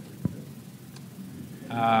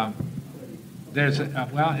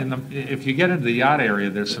 If you get into the yacht area,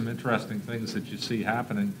 there's some interesting things that you see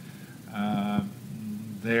happening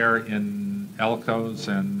there in Elco's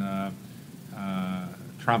and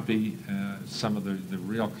Trumpy. Some of the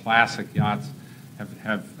real classic yachts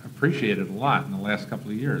have appreciated a lot in the last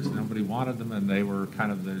couple of years. Nobody wanted them, and they were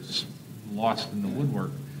kind of lost in the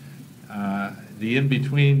woodwork. The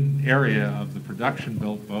in-between area of the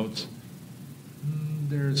production-built boats,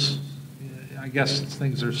 I guess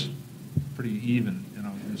things are pretty even,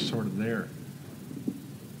 they're sort of there.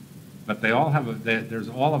 But they all have there's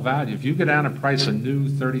all a value. If you go down and price a new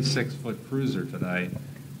 36-foot cruiser today,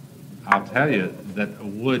 I'll tell you that a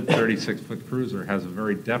wood 36-foot cruiser has a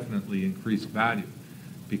very definitely increased value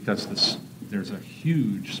because there's a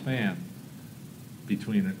huge span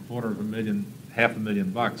between $250,000,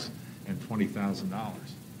 $500,000 and $20,000.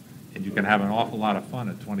 And you can have an awful lot of fun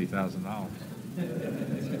at $20,000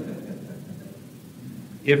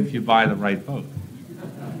 if you buy the right boat.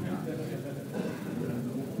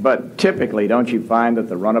 But typically, don't you find that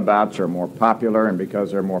the runabouts are more popular, and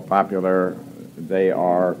because they're more popular, they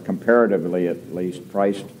are comparatively at least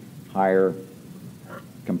priced higher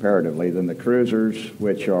comparatively than the cruisers,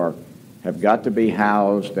 which are have got to be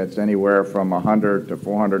housed. That's anywhere from $100 to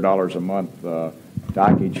 $400 a month,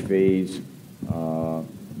 dockage fees,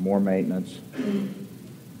 more maintenance.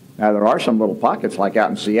 Now, there are some little pockets like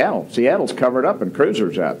out in Seattle. Seattle's covered up in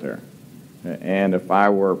cruisers out there. And if I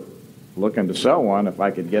were looking to sell one, if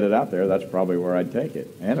I could get it out there, that's probably where I'd take it.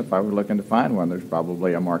 And if I were looking to find one, there's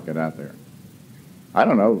probably a market out there. I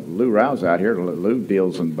don't know. Lou Rouse out here. Lou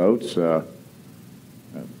deals in boats.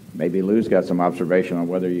 Maybe Lou's got some observation on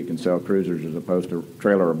whether you can sell cruisers as opposed to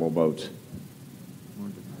trailerable boats. I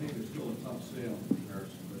think it's still a tough sale in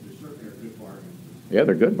comparison, but they certainly are good bargains. Yeah,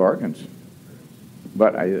 they're good bargains.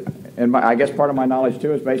 But I guess part of my knowledge,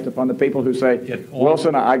 too, is based upon the people who say,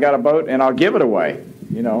 Wilson, I got a boat and I'll give it away,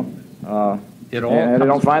 you know. And they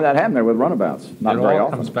don't find that happen there with runabouts. Not very often. It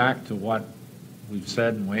all comes back to what we've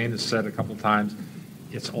said, and Wayne has said a couple times.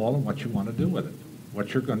 It's all in what you want to do with it,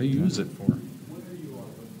 what you're going to use it for.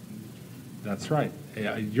 That's right.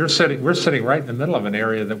 We're sitting right in the middle of an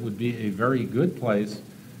area that would be a very good place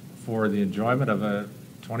for the enjoyment of a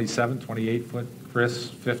 27, 28-foot Chris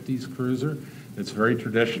 50s cruiser. It's very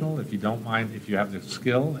traditional. If you don't mind, if you have the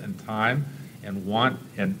skill and time and want,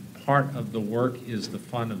 and part of the work is the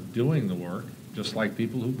fun of doing the work, just like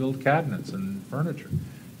people who build cabinets and furniture.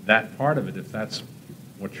 That part of it, if that's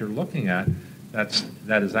what you're looking at,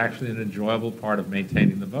 that is actually an enjoyable part of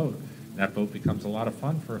maintaining the boat. That boat becomes a lot of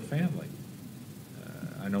fun for a family.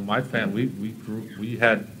 I know my family, we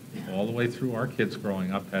had all the way through our kids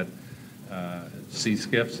growing up had sea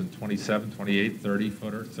skiffs and 27, 28,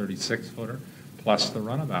 30-footer, 36-footer, plus the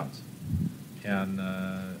runabouts. And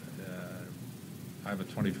I have a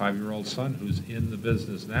 25-year-old son who's in the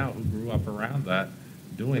business now who grew up around that,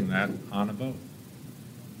 doing that on a boat.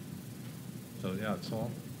 So yeah, it's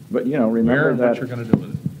all. But you know, remember that. What you're going to do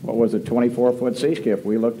with it. What was it? 24-foot sea skiff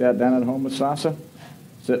we looked at down at home with Sasa,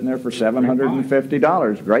 sitting there for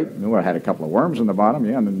 $750. Great. We had a couple of worms in the bottom,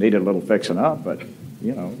 yeah, and it needed a little fixing up, but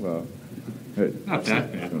you know, not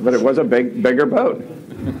that bad. But it was a bigger boat.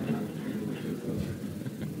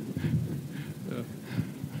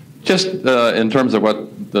 Just in terms of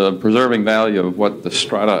what the preserving value of what the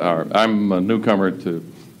strata are. I'm a newcomer to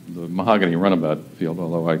the mahogany runabout field,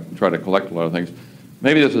 although I try to collect a lot of things.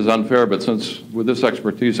 Maybe this is unfair, but since with this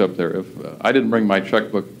expertise up there, if I didn't bring my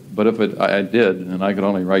checkbook, but if I did, and I could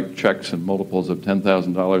only write checks in multiples of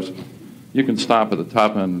 $10,000, you can stop at the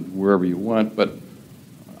top end wherever you want. But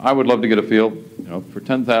I would love to get a feel, you know, for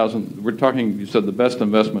 $10,000. We're talking. You said the best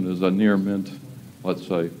investment is a near mint, let's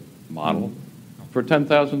say, model. For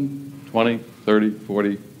 $10,000, 20, 30,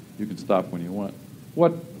 40, you can stop when you want.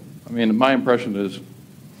 I mean, my impression is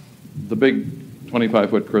the big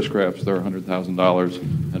 25-foot Chris Crafts, they're $100,000,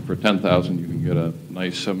 and for $10,000 you can get a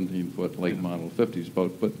nice 17-foot late model 50s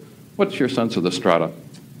boat. But what's your sense of the strata?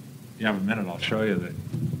 If you have a minute, I'll show you that.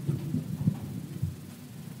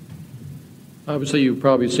 Obviously, you've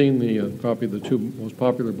probably seen probably the two most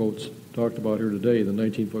popular boats talked about here today, the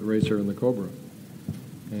 19-foot Racer and the Cobra.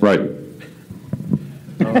 And, right.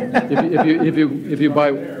 If you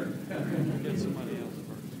buy.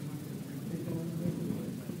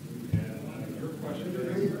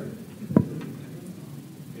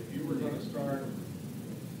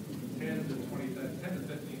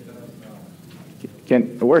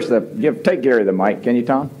 Take Gary the mic, can you,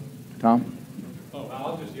 Tom? Tom? Oh,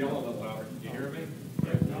 I'll just yell a little louder. Can you hear me?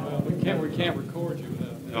 We can't record you.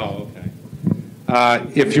 Oh, okay.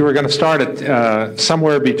 If you were going to start at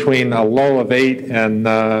somewhere between a low of $8 and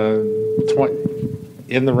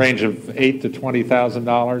in the range of $8,000 to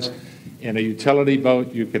 $20,000 in a utility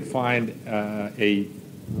boat, you could find a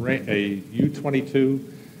U-22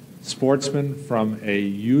 Sportsman from a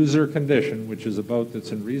user condition, which is a boat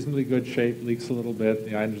that's in reasonably good shape, leaks a little bit,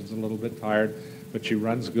 the engine's a little bit tired, but she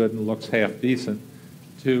runs good and looks half decent,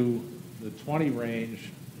 to the 20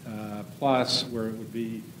 range plus, where it would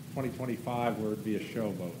be 2025, where it would be a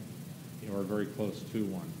show boat, or very close to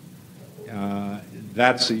one.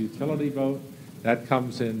 That's a utility boat. That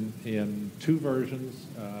comes in two versions,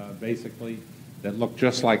 basically, that look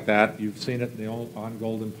just like that. You've seen it in the old On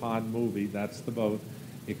Golden Pond movie. That's the boat.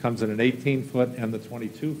 It comes in an 18-foot and the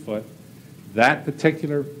 22-foot. That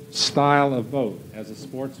particular style of boat, as a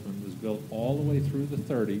sportsman, was built all the way through the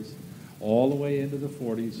 30s, all the way into the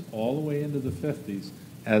 40s, all the way into the 50s,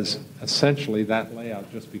 as essentially that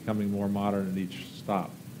layout just becoming more modern at each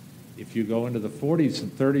stop. If you go into the 40s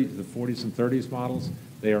and 30s, the 40s and 30s models,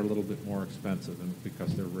 they are a little bit more expensive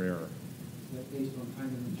because they're rarer. Is that based on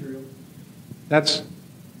kind of material? That's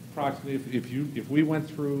approximately, if we went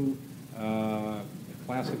through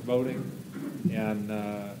classic boating and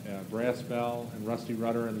brass bell and rusty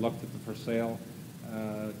rudder and looked at the for sale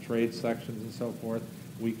trade sections and so forth,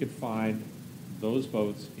 we could find those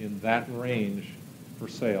boats in that range for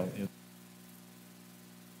sale in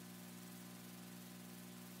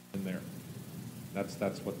there.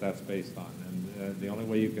 That's what that's based on. And the only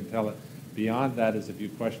way you can tell it beyond that is if you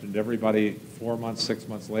questioned everybody 4 months, 6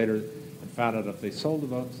 months later and found out if they sold the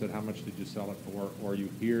boat and said, how much did you sell it for? Or you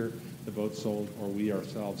hear the boat sold, or we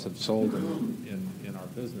ourselves have sold it in our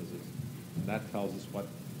businesses. And that tells us what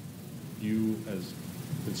you as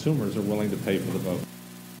consumers are willing to pay for the boat.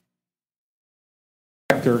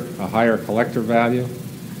 A higher collector value.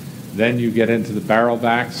 Then you get into the barrel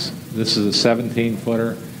backs. This is a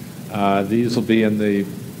 17-footer. These will be in the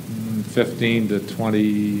 15 to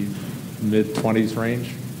 20, mid-20s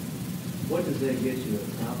range. What does that get you? A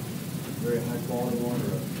very high quality one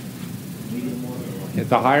or a medium one?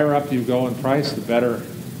 The higher up you go in price, the better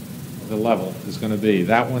the level is going to be.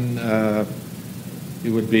 That one,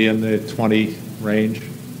 it would be in the 20 range,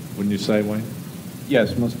 wouldn't you say, Wayne?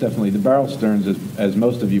 Yes, most definitely. The barrel sterns, as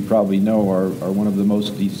most of you probably know, are one of the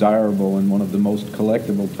most desirable and one of the most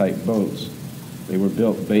collectible type boats. They were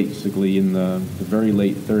built basically in the very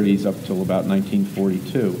late 30s up till about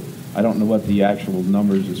 1942. I don't know what the actual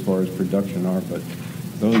numbers as far as production are, but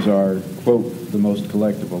those are, quote, the most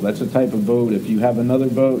collectible. That's a type of boat, if you have another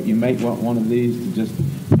boat, you might want one of these to just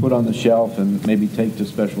put on the shelf and maybe take to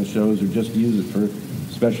special shows or just use it for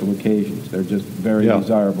special occasions. They're just very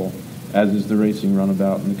desirable, as is the racing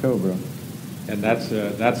runabout and the Cobra. And that's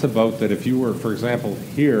a boat that if you were, for example,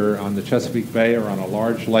 here on the Chesapeake Bay or on a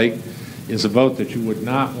large lake, is a boat that you would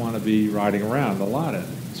not want to be riding around a lot in,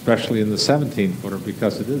 especially in the 17-footer,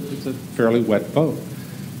 because it's a fairly wet boat.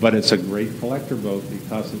 But it's a great collector boat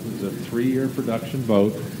because it was a 3-year production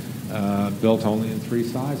boat built only in 3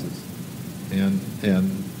 sizes. And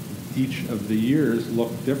each of the years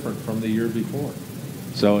looked different from the year before.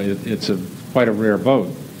 So it's quite a rare boat.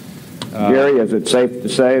 Gary, is it safe to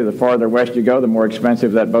say the farther west you go, the more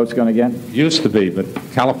expensive that boat's going to get? Used to be, but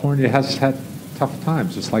California has had tough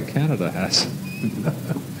times, just like Canada has.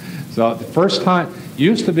 So the first time,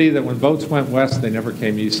 used to be that when boats went west, they never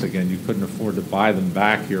came east again. You couldn't afford to buy them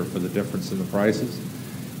back here for the difference in the prices.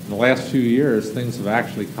 In the last few years, things have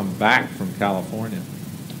actually come back from California.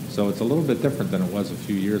 So it's a little bit different than it was a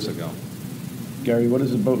few years ago. Gary, what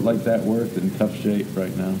is a boat like that worth in tough shape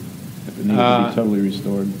right now, if it needs to be totally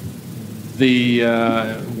restored?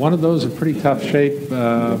 One of those in pretty tough shape,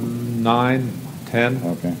 9, 10.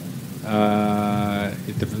 Okay. A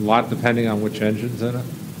lot depending on which engine's in it.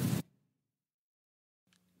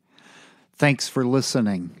 Thanks for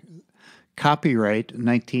listening. Copyright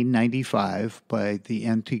 1995 by the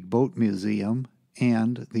Antique Boat Museum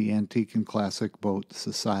and the Antique and Classic Boat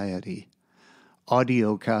Society.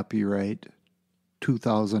 Audio copyright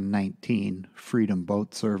 2019 Freedom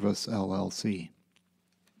Boat Service, LLC.